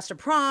you weren't asked to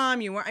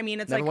prom. You weren't. I mean,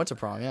 it's never like went to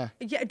prom. Yeah.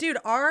 Yeah, dude,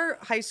 our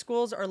high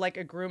schools are like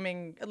a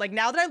grooming. Like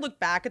now that I look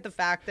back at the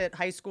fact that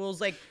high schools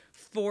like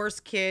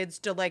force kids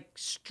to like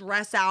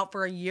stress out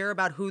for a year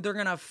about who they're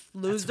gonna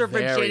lose their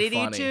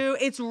virginity to,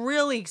 it's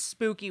really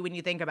spooky when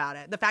you think about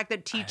it. The fact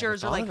that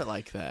teachers are like, of it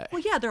like that.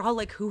 Well, yeah, they're all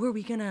like, who are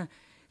we gonna?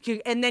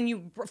 And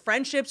then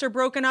friendships are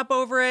broken up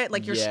over it.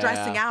 Like you're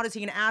stressing out. Is he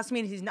gonna ask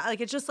me? And he's not.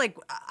 Like it's just like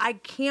I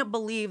can't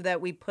believe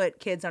that we put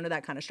kids under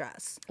that kind of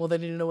stress. Well, they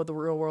didn't know what the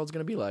real world's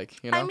gonna be like.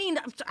 You know? I mean,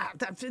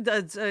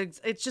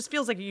 it just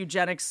feels like a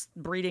eugenics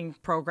breeding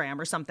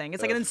program or something.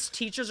 It's like, and then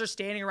teachers are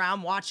standing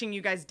around watching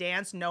you guys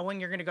dance, knowing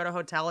you're gonna go to a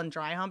hotel and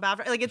dry hump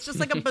after. Like it's just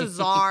like a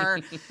bizarre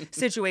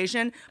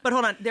situation. But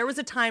hold on, there was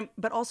a time.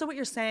 But also, what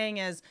you're saying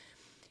is,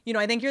 you know,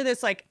 I think you're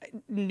this like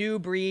new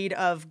breed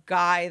of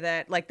guy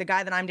that like the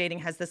guy that I'm dating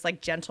has this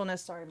like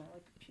gentleness. Sorry, my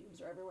like pubes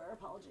are everywhere.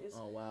 Apologies.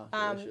 Oh wow,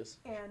 delicious.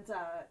 And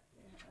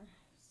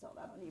sell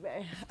that on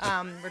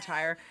eBay.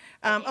 Retire.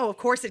 Oh, of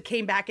course it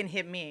came back and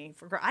hit me.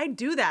 I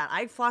do that.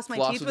 I floss my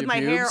teeth with my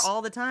hair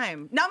all the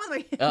time. Not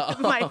with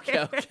my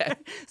hair. Okay.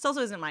 This also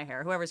isn't my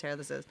hair. Whoever's hair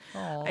this is.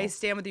 Aww. I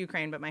stand with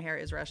Ukraine, but my hair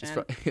is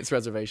Russian. It's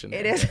reservation.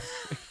 It is.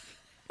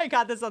 I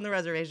got this on the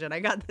reservation. I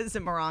got this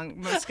in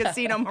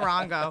Casino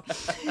Morongo.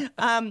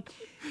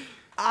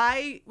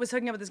 I was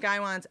hooking up with this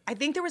guy once. I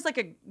think there was like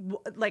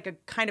a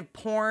kind of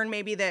porn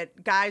maybe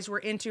that guys were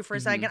into for a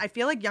second. I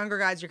feel like younger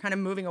guys, you're kind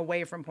of moving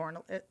away from porn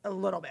a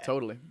little bit.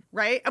 Totally.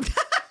 Right?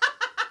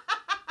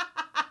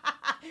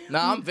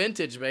 Nah, I'm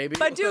vintage, baby.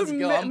 But dude,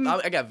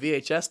 I got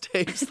VHS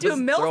tapes. Dude,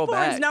 MILF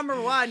porn's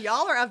 #1.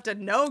 Y'all are up to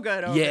no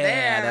good over there.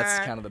 Yeah,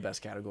 that's kind of the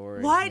best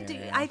category. Why?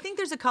 Yeah. I think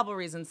there's a couple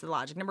reasons to the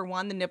logic.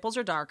 #1, the nipples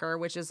are darker,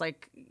 which is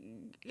like...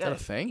 Is that a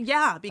thing?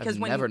 Yeah, because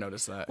I've never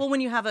noticed that. Well,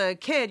 when you have a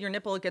kid, your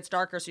nipple gets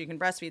darker so you can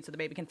breastfeed so the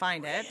baby can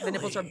find it. Really? The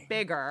nipples are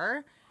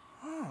bigger.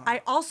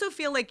 I also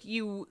feel like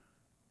you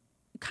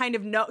kind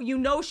of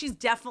know, she's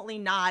definitely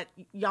not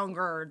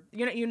younger.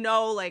 You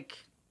know, like...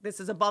 this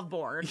is above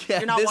board. Yeah,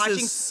 you're not this watching.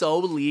 is so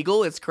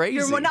legal. It's crazy.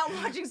 You're not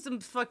watching some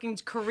fucking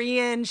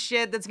Korean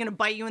shit that's gonna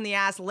bite you in the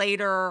ass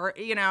later. Or,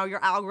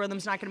 your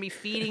algorithm's not gonna be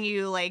feeding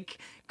you like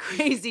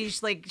crazy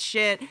like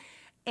shit.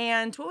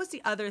 And what was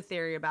the other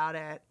theory about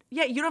it?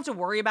 Yeah, you don't have to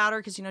worry about her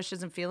because she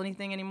doesn't feel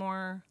anything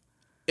anymore.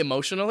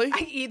 Emotionally?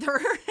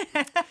 Either.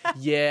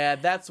 Yeah,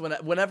 that's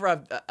whenever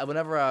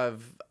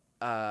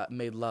I've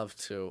made love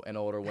to an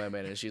older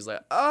woman and she's like,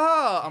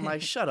 oh, I'm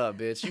like, shut up,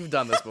 bitch. You've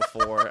done this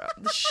before.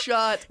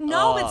 Shut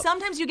No, up. but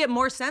sometimes you get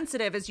more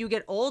sensitive as you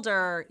get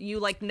older. You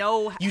like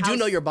know. You do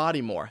know your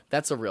body more.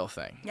 That's a real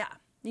thing. Yeah.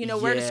 You know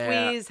where to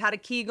Yeah. squeeze, how to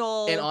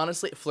kegel. And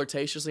honestly,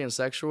 flirtatiously and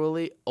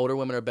sexually, older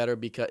women are better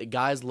because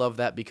guys love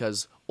that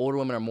because older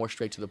women are more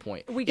straight to the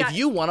point. If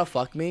you want to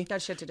fuck me,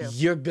 got shit to do.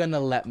 You're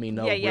gonna let me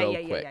know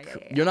real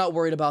quick. You're not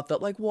worried about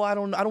that. Like, well, I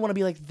don't want to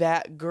be like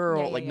that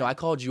girl. No, I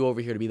called you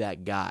over here to be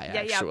that guy.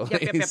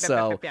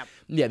 Actually,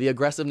 yeah, the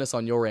aggressiveness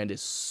on your end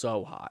is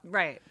so hot.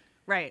 Right.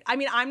 I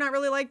mean, I'm not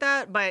really like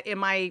that, but in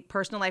my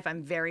personal life,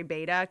 I'm very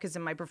beta because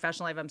in my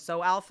professional life, I'm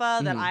so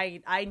alpha that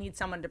I need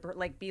someone to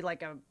be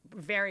like a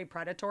very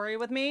predatory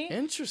with me.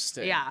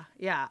 Interesting. Yeah.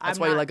 That's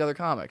why you like other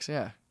comics,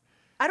 yeah.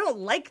 I don't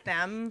like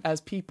them as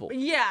people.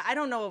 Yeah, I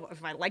don't know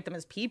if I like them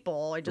as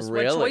people. I just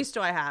really? What choice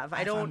do I have?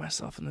 I find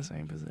myself in the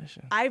same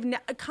position.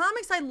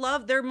 Comics I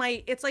love.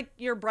 It's like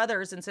your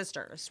brothers and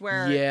sisters.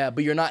 Yeah,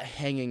 but you're not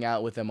hanging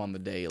out with them on the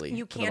daily.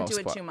 You can't do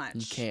it too much.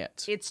 You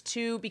can't. It's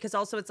too because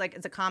also it's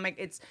a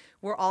comic.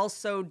 We're all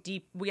so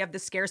deep. We have the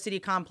scarcity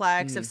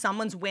complex. If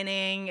someone's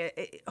winning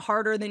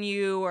harder than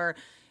you or.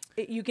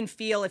 You can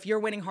feel if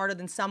you're winning harder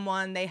than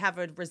someone, they have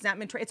a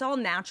resentment trait. It's all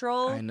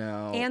natural. I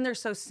know. And they're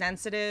so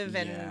sensitive.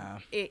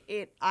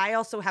 And I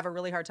also have a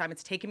really hard time.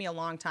 It's taken me a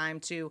long time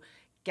to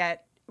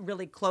get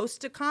really close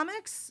to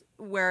comics,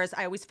 whereas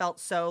I always felt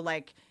so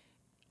like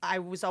I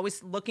was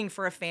always looking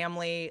for a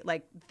family.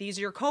 Like, these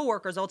are your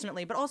coworkers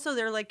ultimately, but also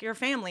they're like your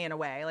family in a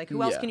way. Like,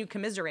 who else can you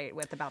commiserate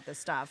with about this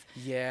stuff?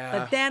 Yeah.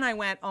 But then I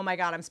went, oh my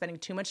God, I'm spending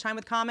too much time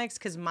with comics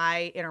because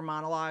my inner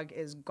monologue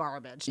is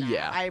garbage now.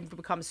 Yeah. I've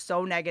become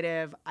so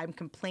negative. I'm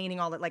complaining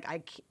all that. Like,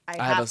 I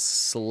have a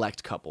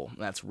select couple.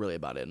 That's really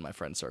about it in my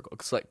friend circle.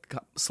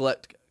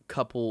 Select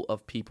couple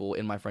of people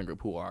in my friend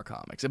group who are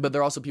comics. But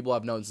they're also people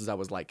I've known since I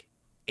was like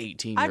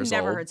 18 years old. I've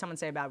never heard someone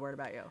say a bad word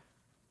about you.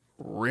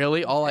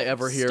 Really? All I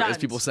ever hear is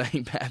people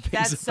saying bad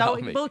things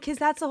about me. Well, because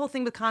that's the whole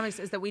thing with comics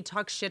is that we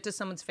talk shit to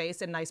someone's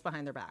face and nice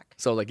behind their back.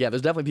 So,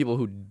 there's definitely people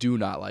who do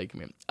not like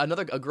me.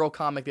 A girl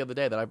comic the other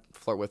day that I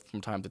flirt with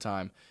from time to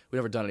time. We've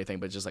never done anything,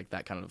 but just like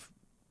that kind of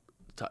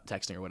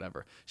texting or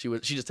whatever. She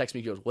just texted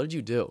me. She goes, "What did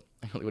you do?"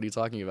 I'm like, "What are you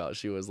talking about?"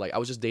 She was like, "I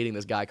was just dating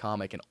this guy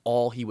comic, and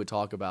all he would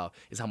talk about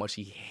is how much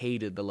he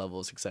hated the level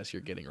of success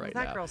you're getting right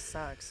now." That girl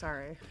sucks.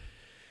 Sorry.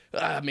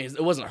 I mean,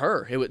 it wasn't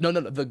her. It was, no.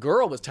 The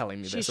girl was telling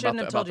me this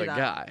about the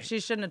guy. She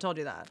shouldn't have told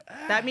you that.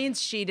 That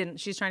means she didn't.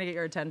 She's trying to get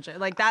your attention.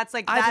 Like, that's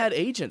like. I've had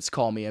agents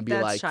call me and be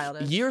like,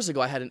 childish. Years ago,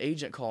 I had an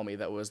agent call me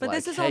that was but like,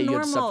 this is "Hey,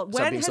 all normal.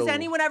 When has so...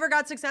 anyone ever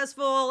got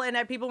successful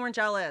and people weren't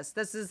jealous?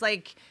 This is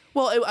like.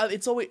 Well,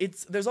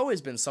 there's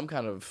always been some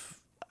kind of,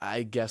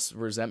 I guess,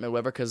 resentment,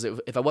 whatever. Because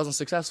if I wasn't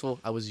successful,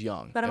 I was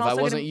young. But if I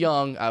wasn't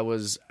young, I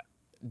was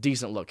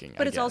decent looking.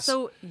 But it's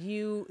also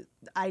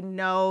I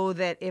know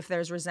that if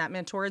there's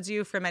resentment towards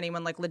you from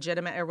anyone like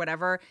legitimate or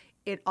whatever,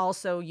 it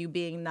also you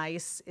being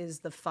nice is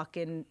the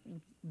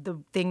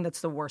thing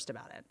that's the worst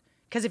about it.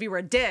 Because if you were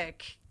a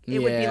dick, it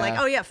would be like,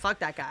 oh yeah, fuck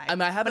that guy. I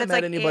mean, I haven't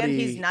met anybody. And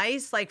he's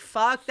nice, like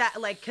fuck that,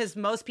 like because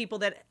most people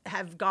that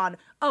have gone,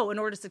 oh, in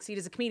order to succeed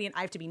as a comedian,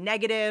 I have to be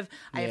negative,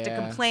 I have to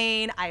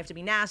complain, I have to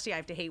be nasty, I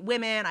have to hate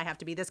women, I have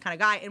to be this kind of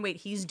guy. And wait,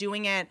 he's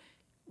doing it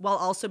while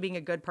also being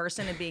a good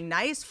person and being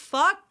nice.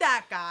 Fuck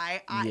that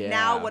guy.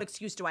 Now what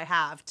excuse do I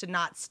have to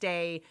not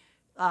stay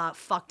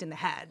fucked in the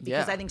head?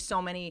 Because I think so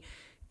many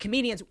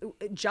comedians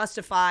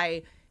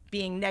justify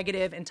being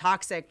negative and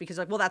toxic because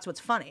like, well, that's what's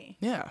funny.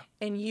 Yeah.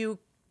 And you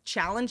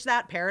challenge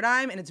that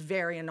paradigm and it's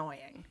very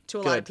annoying to a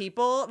lot of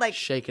people. Like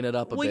shaking it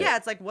up a bit. Well, yeah,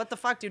 it's like, what the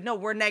fuck, dude? No,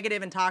 we're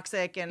negative and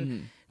toxic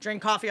and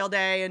drink coffee all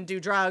day and do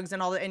drugs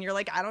and all that. And you're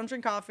like, I don't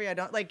drink coffee. I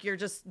don't like, you're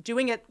just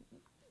doing it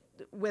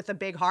with a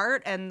big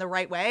heart and the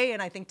right way.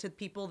 And I think to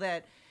people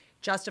that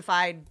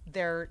justified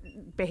their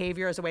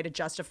behavior as a way to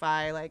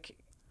justify like,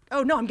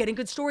 oh no, I'm getting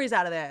good stories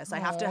out of this. I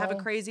have to have a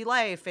crazy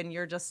life. And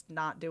you're just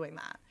not doing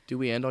that. Do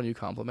we end on you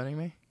complimenting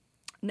me?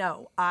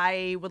 No,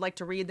 I would like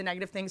to read the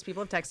negative things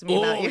people have texted me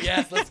about you. Oh,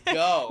 yes, let's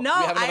go. No,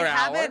 we have another I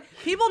haven't. Hour?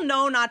 People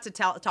know not to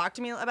talk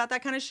to me about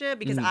that kind of shit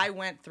because I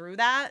went through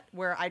that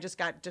where I just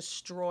got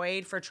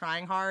destroyed for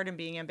trying hard and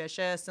being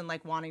ambitious and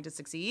like wanting to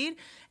succeed.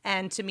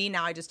 And to me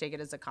now I just take it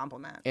as a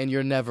compliment. And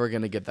you're never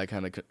going to get that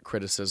kind of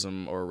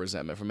criticism or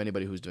resentment from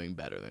anybody who's doing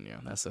better than you.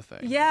 That's the thing.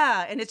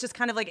 Yeah, and it's just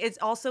kind of like it's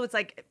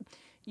like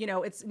you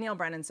know, it's Neil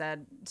Brennan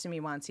said to me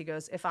once, he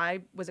goes, if I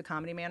was a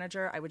comedy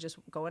manager, I would just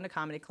go into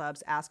comedy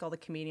clubs, ask all the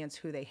comedians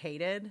who they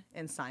hated,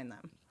 and sign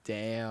them.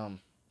 Damn.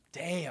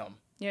 You know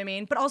what I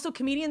mean? But also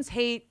comedians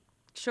hate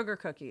sugar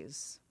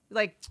cookies.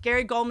 Like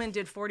Gary Goldman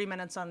did 40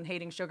 minutes on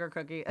hating sugar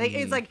cookies. Like,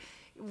 it's like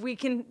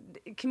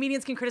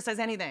comedians can criticize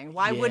anything.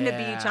 Why wouldn't it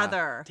be each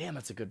other? Damn,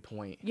 that's a good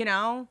point. You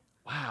know?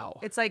 Wow.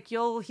 It's like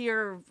you'll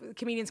hear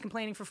comedians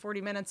complaining for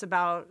 40 minutes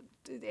about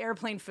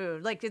airplane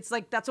food. Like it's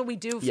like that's what we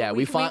do.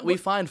 We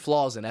find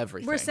flaws in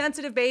everything. We're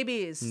sensitive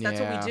babies. That's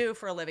what Yeah. we do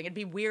for a living. It'd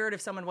be weird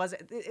if someone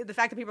wasn't. The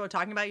fact that people are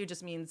talking about you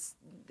just means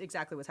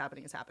exactly what's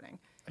happening is happening.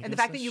 And the guess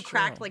fact that that's you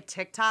cracked true. like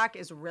TikTok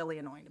is really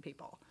annoying to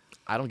people.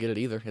 I don't get it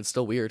either. It's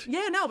still weird.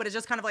 Yeah, no, but it's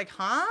just kind of like,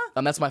 huh?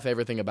 That's my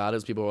favorite thing about it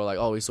is people were like,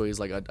 oh, so he's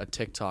like a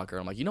TikToker.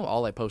 I'm like,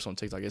 all I post on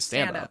TikTok is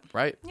stand-up,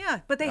 right? Yeah,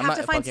 but they I'm have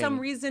to not find some fucking-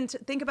 reason to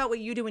think about what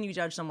you do when you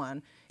judge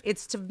someone.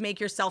 It's to make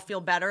yourself feel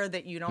better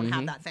that you don't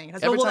have that thing.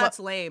 It's, Every well, time that's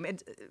lame.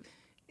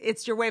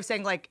 It's your way of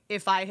saying, like,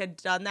 if I had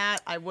done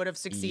that, I would have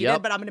succeeded,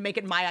 Yep. but I'm going to make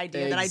it my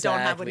idea that I don't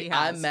have what he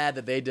Exactly. has. I'm mad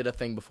that they did a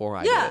thing before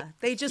I did. Yeah,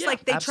 they just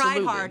like they tried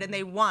absolutely. hard and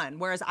they won.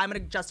 Whereas I'm gonna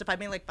justify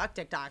being like fuck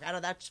TikTok. I know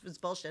that was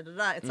bullshit.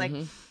 It's like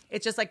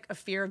it's just like a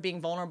fear of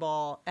being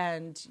vulnerable,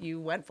 and you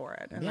went for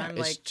it. And Yeah, I'm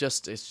it's like,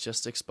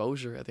 just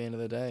exposure at the end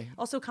of the day.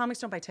 also comics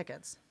don't buy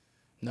tickets.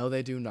 No,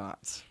 they do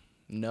not.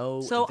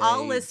 No. So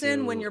I'll they listen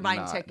do when you're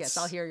buying not. tickets.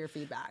 I'll hear your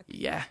feedback.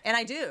 Yeah. And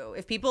I do.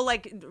 If people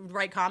like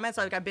write comments,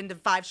 like I've been to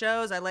 5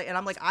 shows, and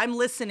I'm like, I'm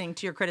listening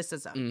to your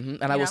criticism.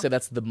 And I will say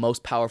that's the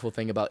most powerful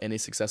thing about any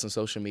success in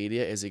social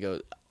media is you go,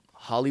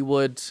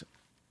 Hollywood,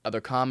 other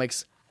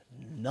comics,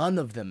 none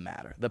of them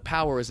matter. The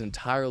power is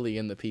entirely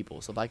in the people.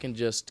 So if I can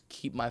just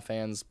keep my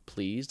fans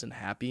pleased and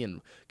happy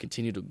and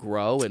continue to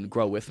grow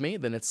with me,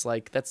 then it's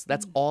like that's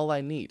all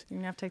I need. You're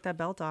gonna have to take that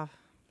belt off.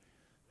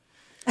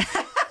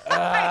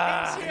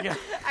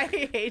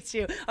 I hate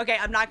you. Okay,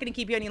 I'm not going to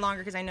keep you any longer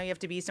because I know you have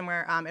to be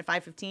somewhere at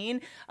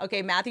 5:15.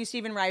 Okay, Matthew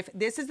Stephen Rife.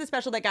 This is the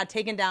special that got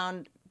taken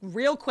down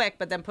real quick,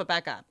 but then put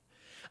back up.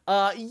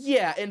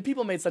 Yeah, and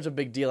people made such a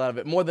big deal out of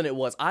it, more than it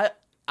was.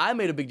 I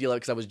made a big deal out of it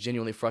because I was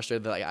genuinely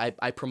frustrated that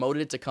I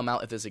promoted it to come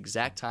out at this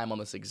exact time on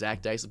this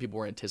exact day, so people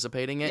were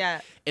anticipating it.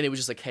 Yeah. And it was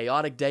just a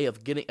chaotic day of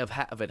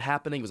it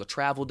happening. It was a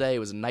travel day. It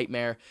was a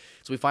nightmare.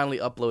 So we finally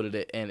uploaded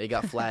it, and it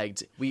got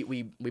flagged. we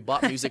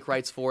bought music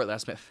rights for it that I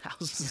spent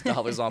thousands of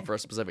dollars on for a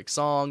specific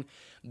song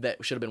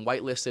that should have been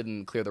whitelisted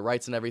and clear the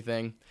rights and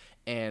everything.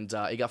 And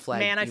it got flagged.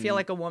 Man, I Feel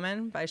Like a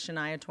Woman by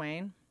Shania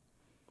Twain.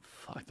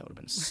 Fuck, that would have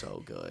been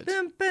so good.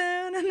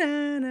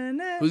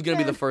 Who's gonna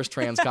be the first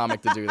trans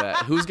comic to do that?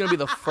 Who's gonna be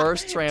the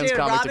first trans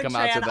comic Robin to come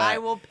out Tran, to that? I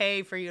will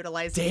pay for you to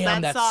license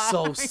Damn, that that's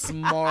song. so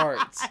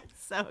smart.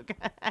 So good.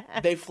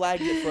 They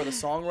flagged it for the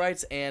song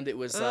rights, and it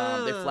was they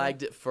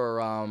flagged it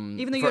for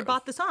Even though you had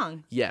bought the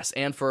song. yes,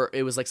 and for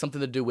it was like something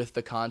to do with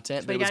the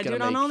content. But you was gotta do it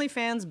gonna on make,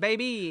 OnlyFans,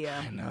 baby.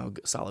 No,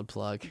 solid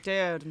plug.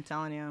 Dude, I'm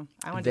telling you.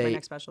 I want to do my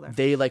next special there.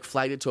 They like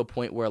flagged it to a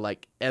point where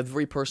like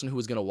every person who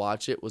was gonna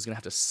watch it was gonna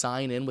have to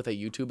sign in with a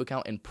YouTube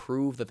account and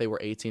prove that they were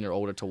 18 or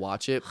older to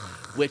watch it,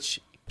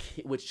 which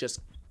just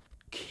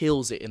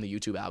kills it in the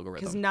YouTube Because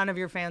algorithm. none of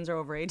your fans are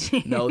over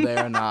 18. No,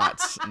 they're not.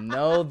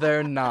 No,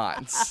 they're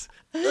not.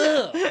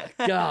 Ugh,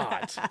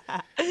 God.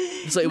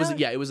 So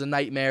it was a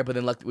nightmare. But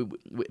then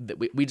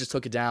we just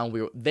took it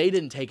down. They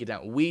didn't take it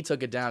down. We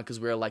took it down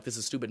because we were like, this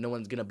is stupid. No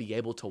one's gonna be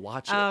able to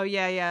watch it. Oh,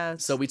 yeah.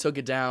 So we took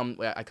it down.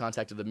 I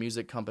contacted the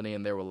music company,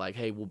 and they were like,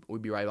 hey, we'll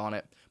be right on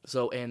it.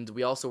 So and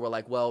we also were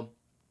like, well,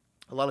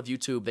 a lot of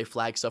YouTube, they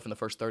flag stuff in the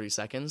first 30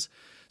 seconds.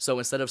 So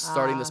instead of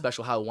starting the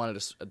special how I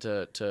wanted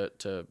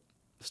to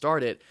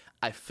start it,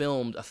 I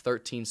filmed a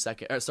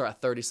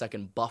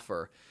 30-second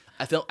buffer.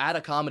 I filmed at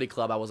a comedy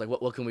club. I was like,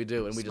 what can we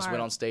do? And we just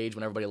went on stage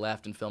when everybody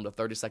left and filmed a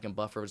 30-second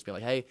buffer, just being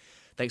like, hey,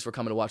 thanks for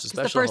coming to watch the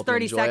special. the first Hope you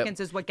 30 enjoy seconds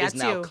it. is what gets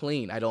It's now you.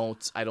 clean. I don't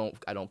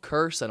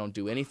curse. I don't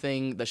do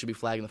anything that should be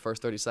flagged in the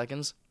first 30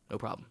 seconds. No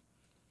problem.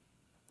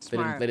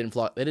 Smart. They didn't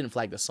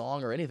flag the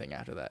song or anything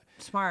after that.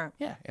 Smart.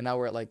 Yeah, and now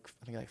we're at like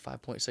I think like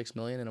 5.6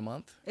 million in a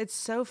month. It's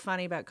so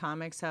funny about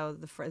comics how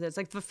it's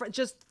like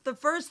just the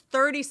first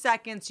 30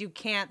 seconds you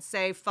can't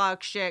say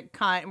fuck, shit,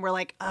 cunt, and we're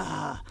like,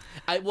 ugh.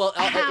 How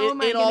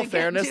am I in all gonna get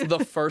fairness, to- the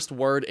first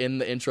word in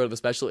the intro to the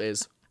special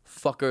is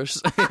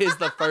 "fuckers" is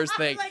the first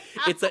thing.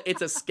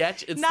 It's a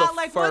sketch. It's Not the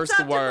like, first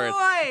 "What's up, word.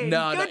 Demoy?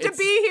 No, Good to it's-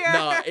 be here."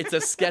 No, it's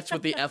a sketch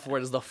with the F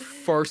word is the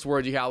first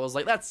word you hear. I was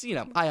like, that's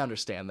I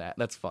understand that.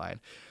 That's fine,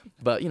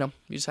 but you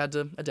just had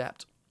to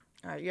adapt.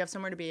 All right, you have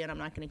somewhere to be, and I'm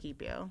not going to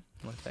keep you.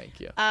 Well, thank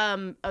you.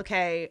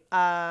 Okay.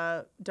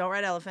 Don't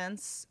ride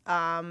elephants.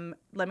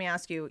 Let me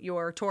ask you,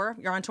 your tour.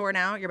 You're on tour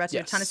now. You're about to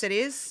do a ton of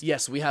cities.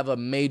 Yes, we have a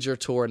major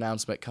tour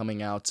announcement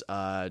coming out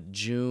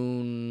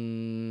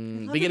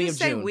June, beginning of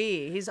June.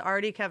 He's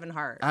already Kevin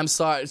Hart. I'm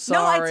sorry.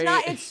 No, it's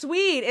not. It's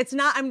sweet. It's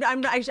not.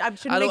 I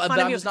shouldn't make fun of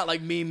I'm you. just not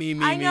like me.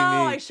 I know.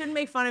 I shouldn't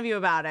make fun of you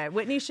about it.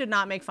 Whitney should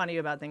not make fun of you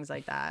about things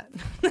like that.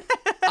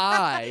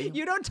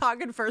 You don't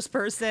talk in first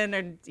person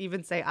and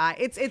even say I.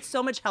 It's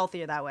so much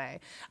healthier that way.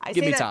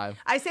 Give me time.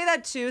 I say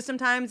that too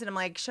sometimes, and I'm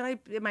like,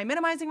 am I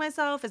minimizing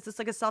myself? Is this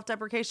like a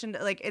self-deprecation?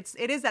 Like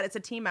it is that. It's a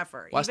team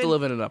effort. Well, I still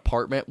live in an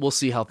apartment. We'll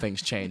see how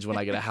things change when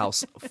I get a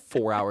house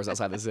 4 hours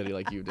outside the city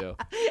like you do.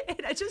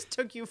 It just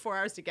took you 4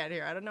 hours to get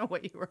here. I don't know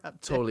what you were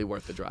up to. Totally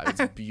worth the drive.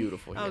 It's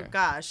beautiful here. Oh,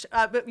 gosh.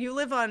 But you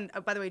live on,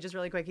 by the way, just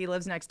really quick, he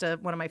lives next to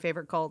one of my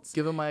favorite cults.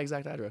 Give him my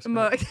exact address. Go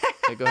ahead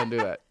and do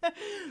that.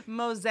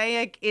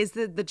 Mosaic is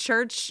the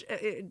church.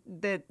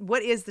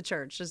 What is the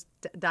church? Just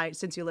died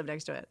since you live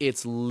next to it.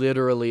 It's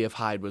literally if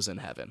Hyde was in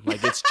heaven.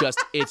 Like it's just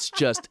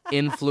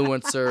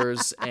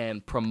influencers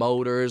and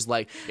promoters.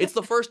 Like it's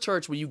the first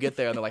church when you get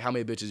there and they're like, how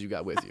many bitches you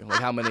got with you?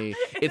 Like how many?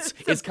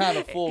 It's kind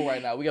of full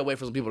right now. We gotta wait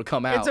for some people to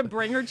come out. It's a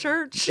bringer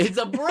church. It's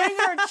a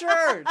bringer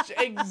church.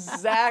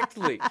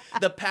 Exactly.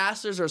 The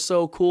pastors are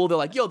so cool. They're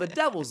like, yo, the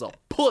devil's a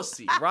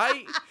pussy,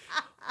 right?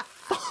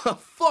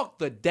 Fuck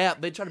the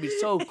devil. They try to be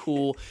so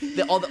cool.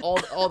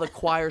 All the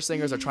choir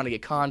singers are trying to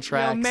get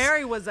contracts. Yo,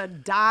 Mary was a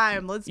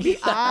dime. Let's be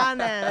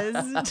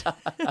honest.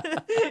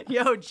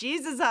 Yo,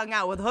 Jesus hung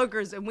out with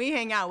hookers, and we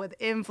hang out with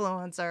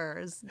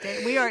influencers.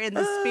 We are in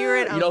the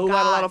spirit of God. You know who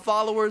had a lot of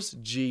followers?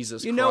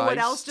 Jesus Christ. You know what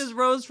else just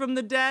rose from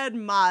the dead?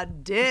 My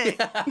dick.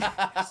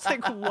 It's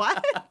like,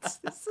 what?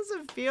 This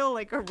doesn't feel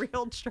like a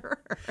real church.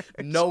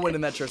 No one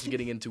in that church is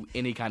getting into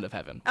any kind of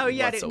heaven. Oh,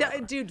 yeah.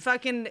 Whatsoever. Dude,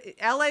 fucking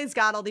LA's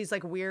got all these,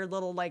 like, weird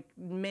little, like,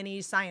 mini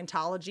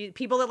Scientology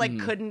people that like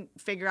couldn't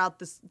figure out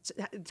this,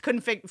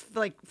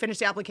 finish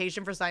the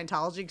application for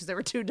Scientology because they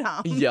were too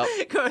dumb. Yep.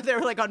 They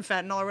were like on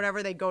fentanyl or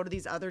whatever. They go to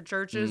these other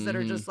churches that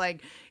are just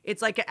like, it's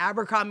like an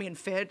Abercrombie and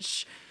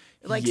Fitch.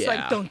 Like, yeah. It's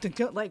like,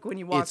 don't, like when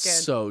you walk in.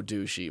 It's so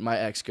douchey. My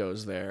ex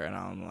goes there and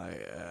I'm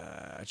like,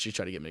 she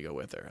tried to get me to go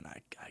with her and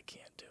I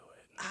can't do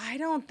it. I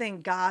don't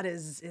think God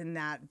is in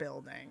that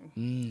building.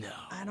 No.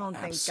 I don't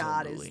think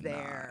God is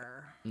there.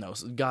 No,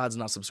 God's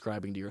not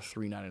subscribing to your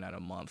 $3.99 a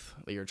month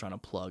that you're trying to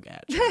plug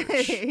at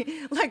church.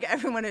 Like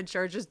everyone at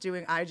church is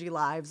doing IG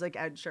lives, like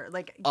at church.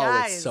 Like,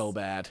 guys. Oh, it's so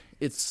bad.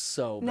 It's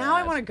so bad. Now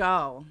I want to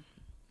go.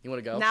 You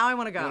want to go? Now I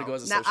want to go. You want to go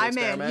as a now, social I'm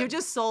experiment? in. You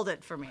just sold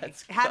it for me.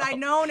 Let's Had go. I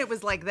known it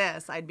was like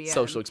this, I'd be in.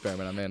 Social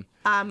experiment, I'm in.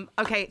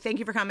 Okay, thank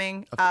you for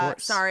coming. Of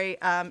course. Sorry,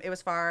 it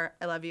was far.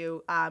 I love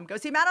you. Go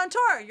see Matt on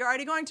tour. You're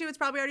already going to. It's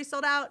probably already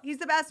sold out. He's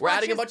the best. We're Watch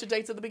adding a his- bunch of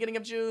dates at the beginning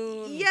of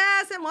June.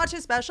 Yes, and watch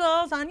his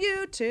specials on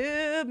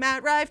YouTube,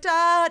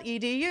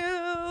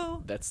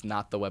 mattrife.edu. That's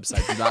not the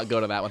website. Do not go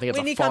to that one. I think it's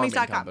a farming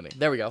WhitneyCummings.com. company.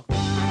 There we go.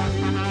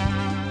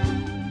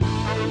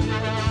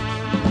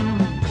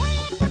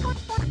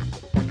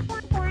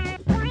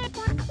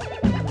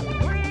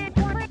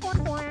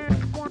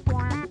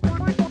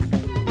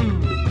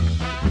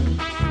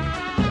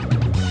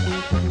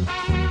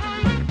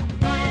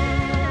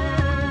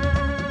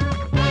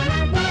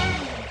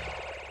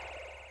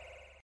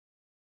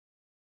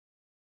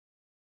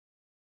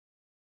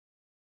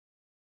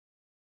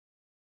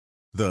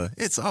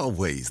 It's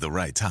always the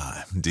right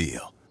time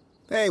deal.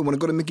 Hey, want to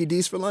go to Mickey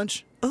D's for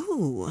lunch?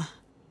 Ooh,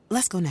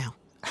 let's go now.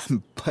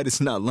 But it's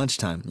not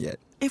lunchtime yet.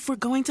 If we're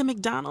going to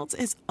McDonald's,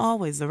 it's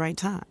always the right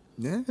time.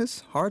 Yeah,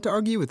 it's hard to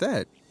argue with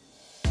that.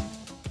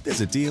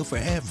 There's a deal for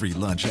every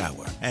lunch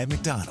hour at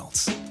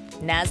McDonald's.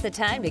 Now's the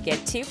time to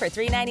get 2 for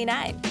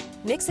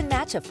 $3.99. Mix and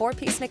match a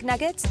 4-piece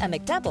McNuggets, a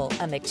McDouble,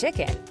 a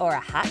McChicken, or a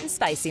hot and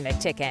spicy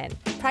McChicken.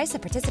 Price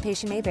and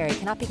participation may vary.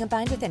 Cannot be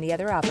combined with any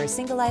other offer.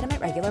 Single item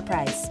at regular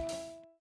price.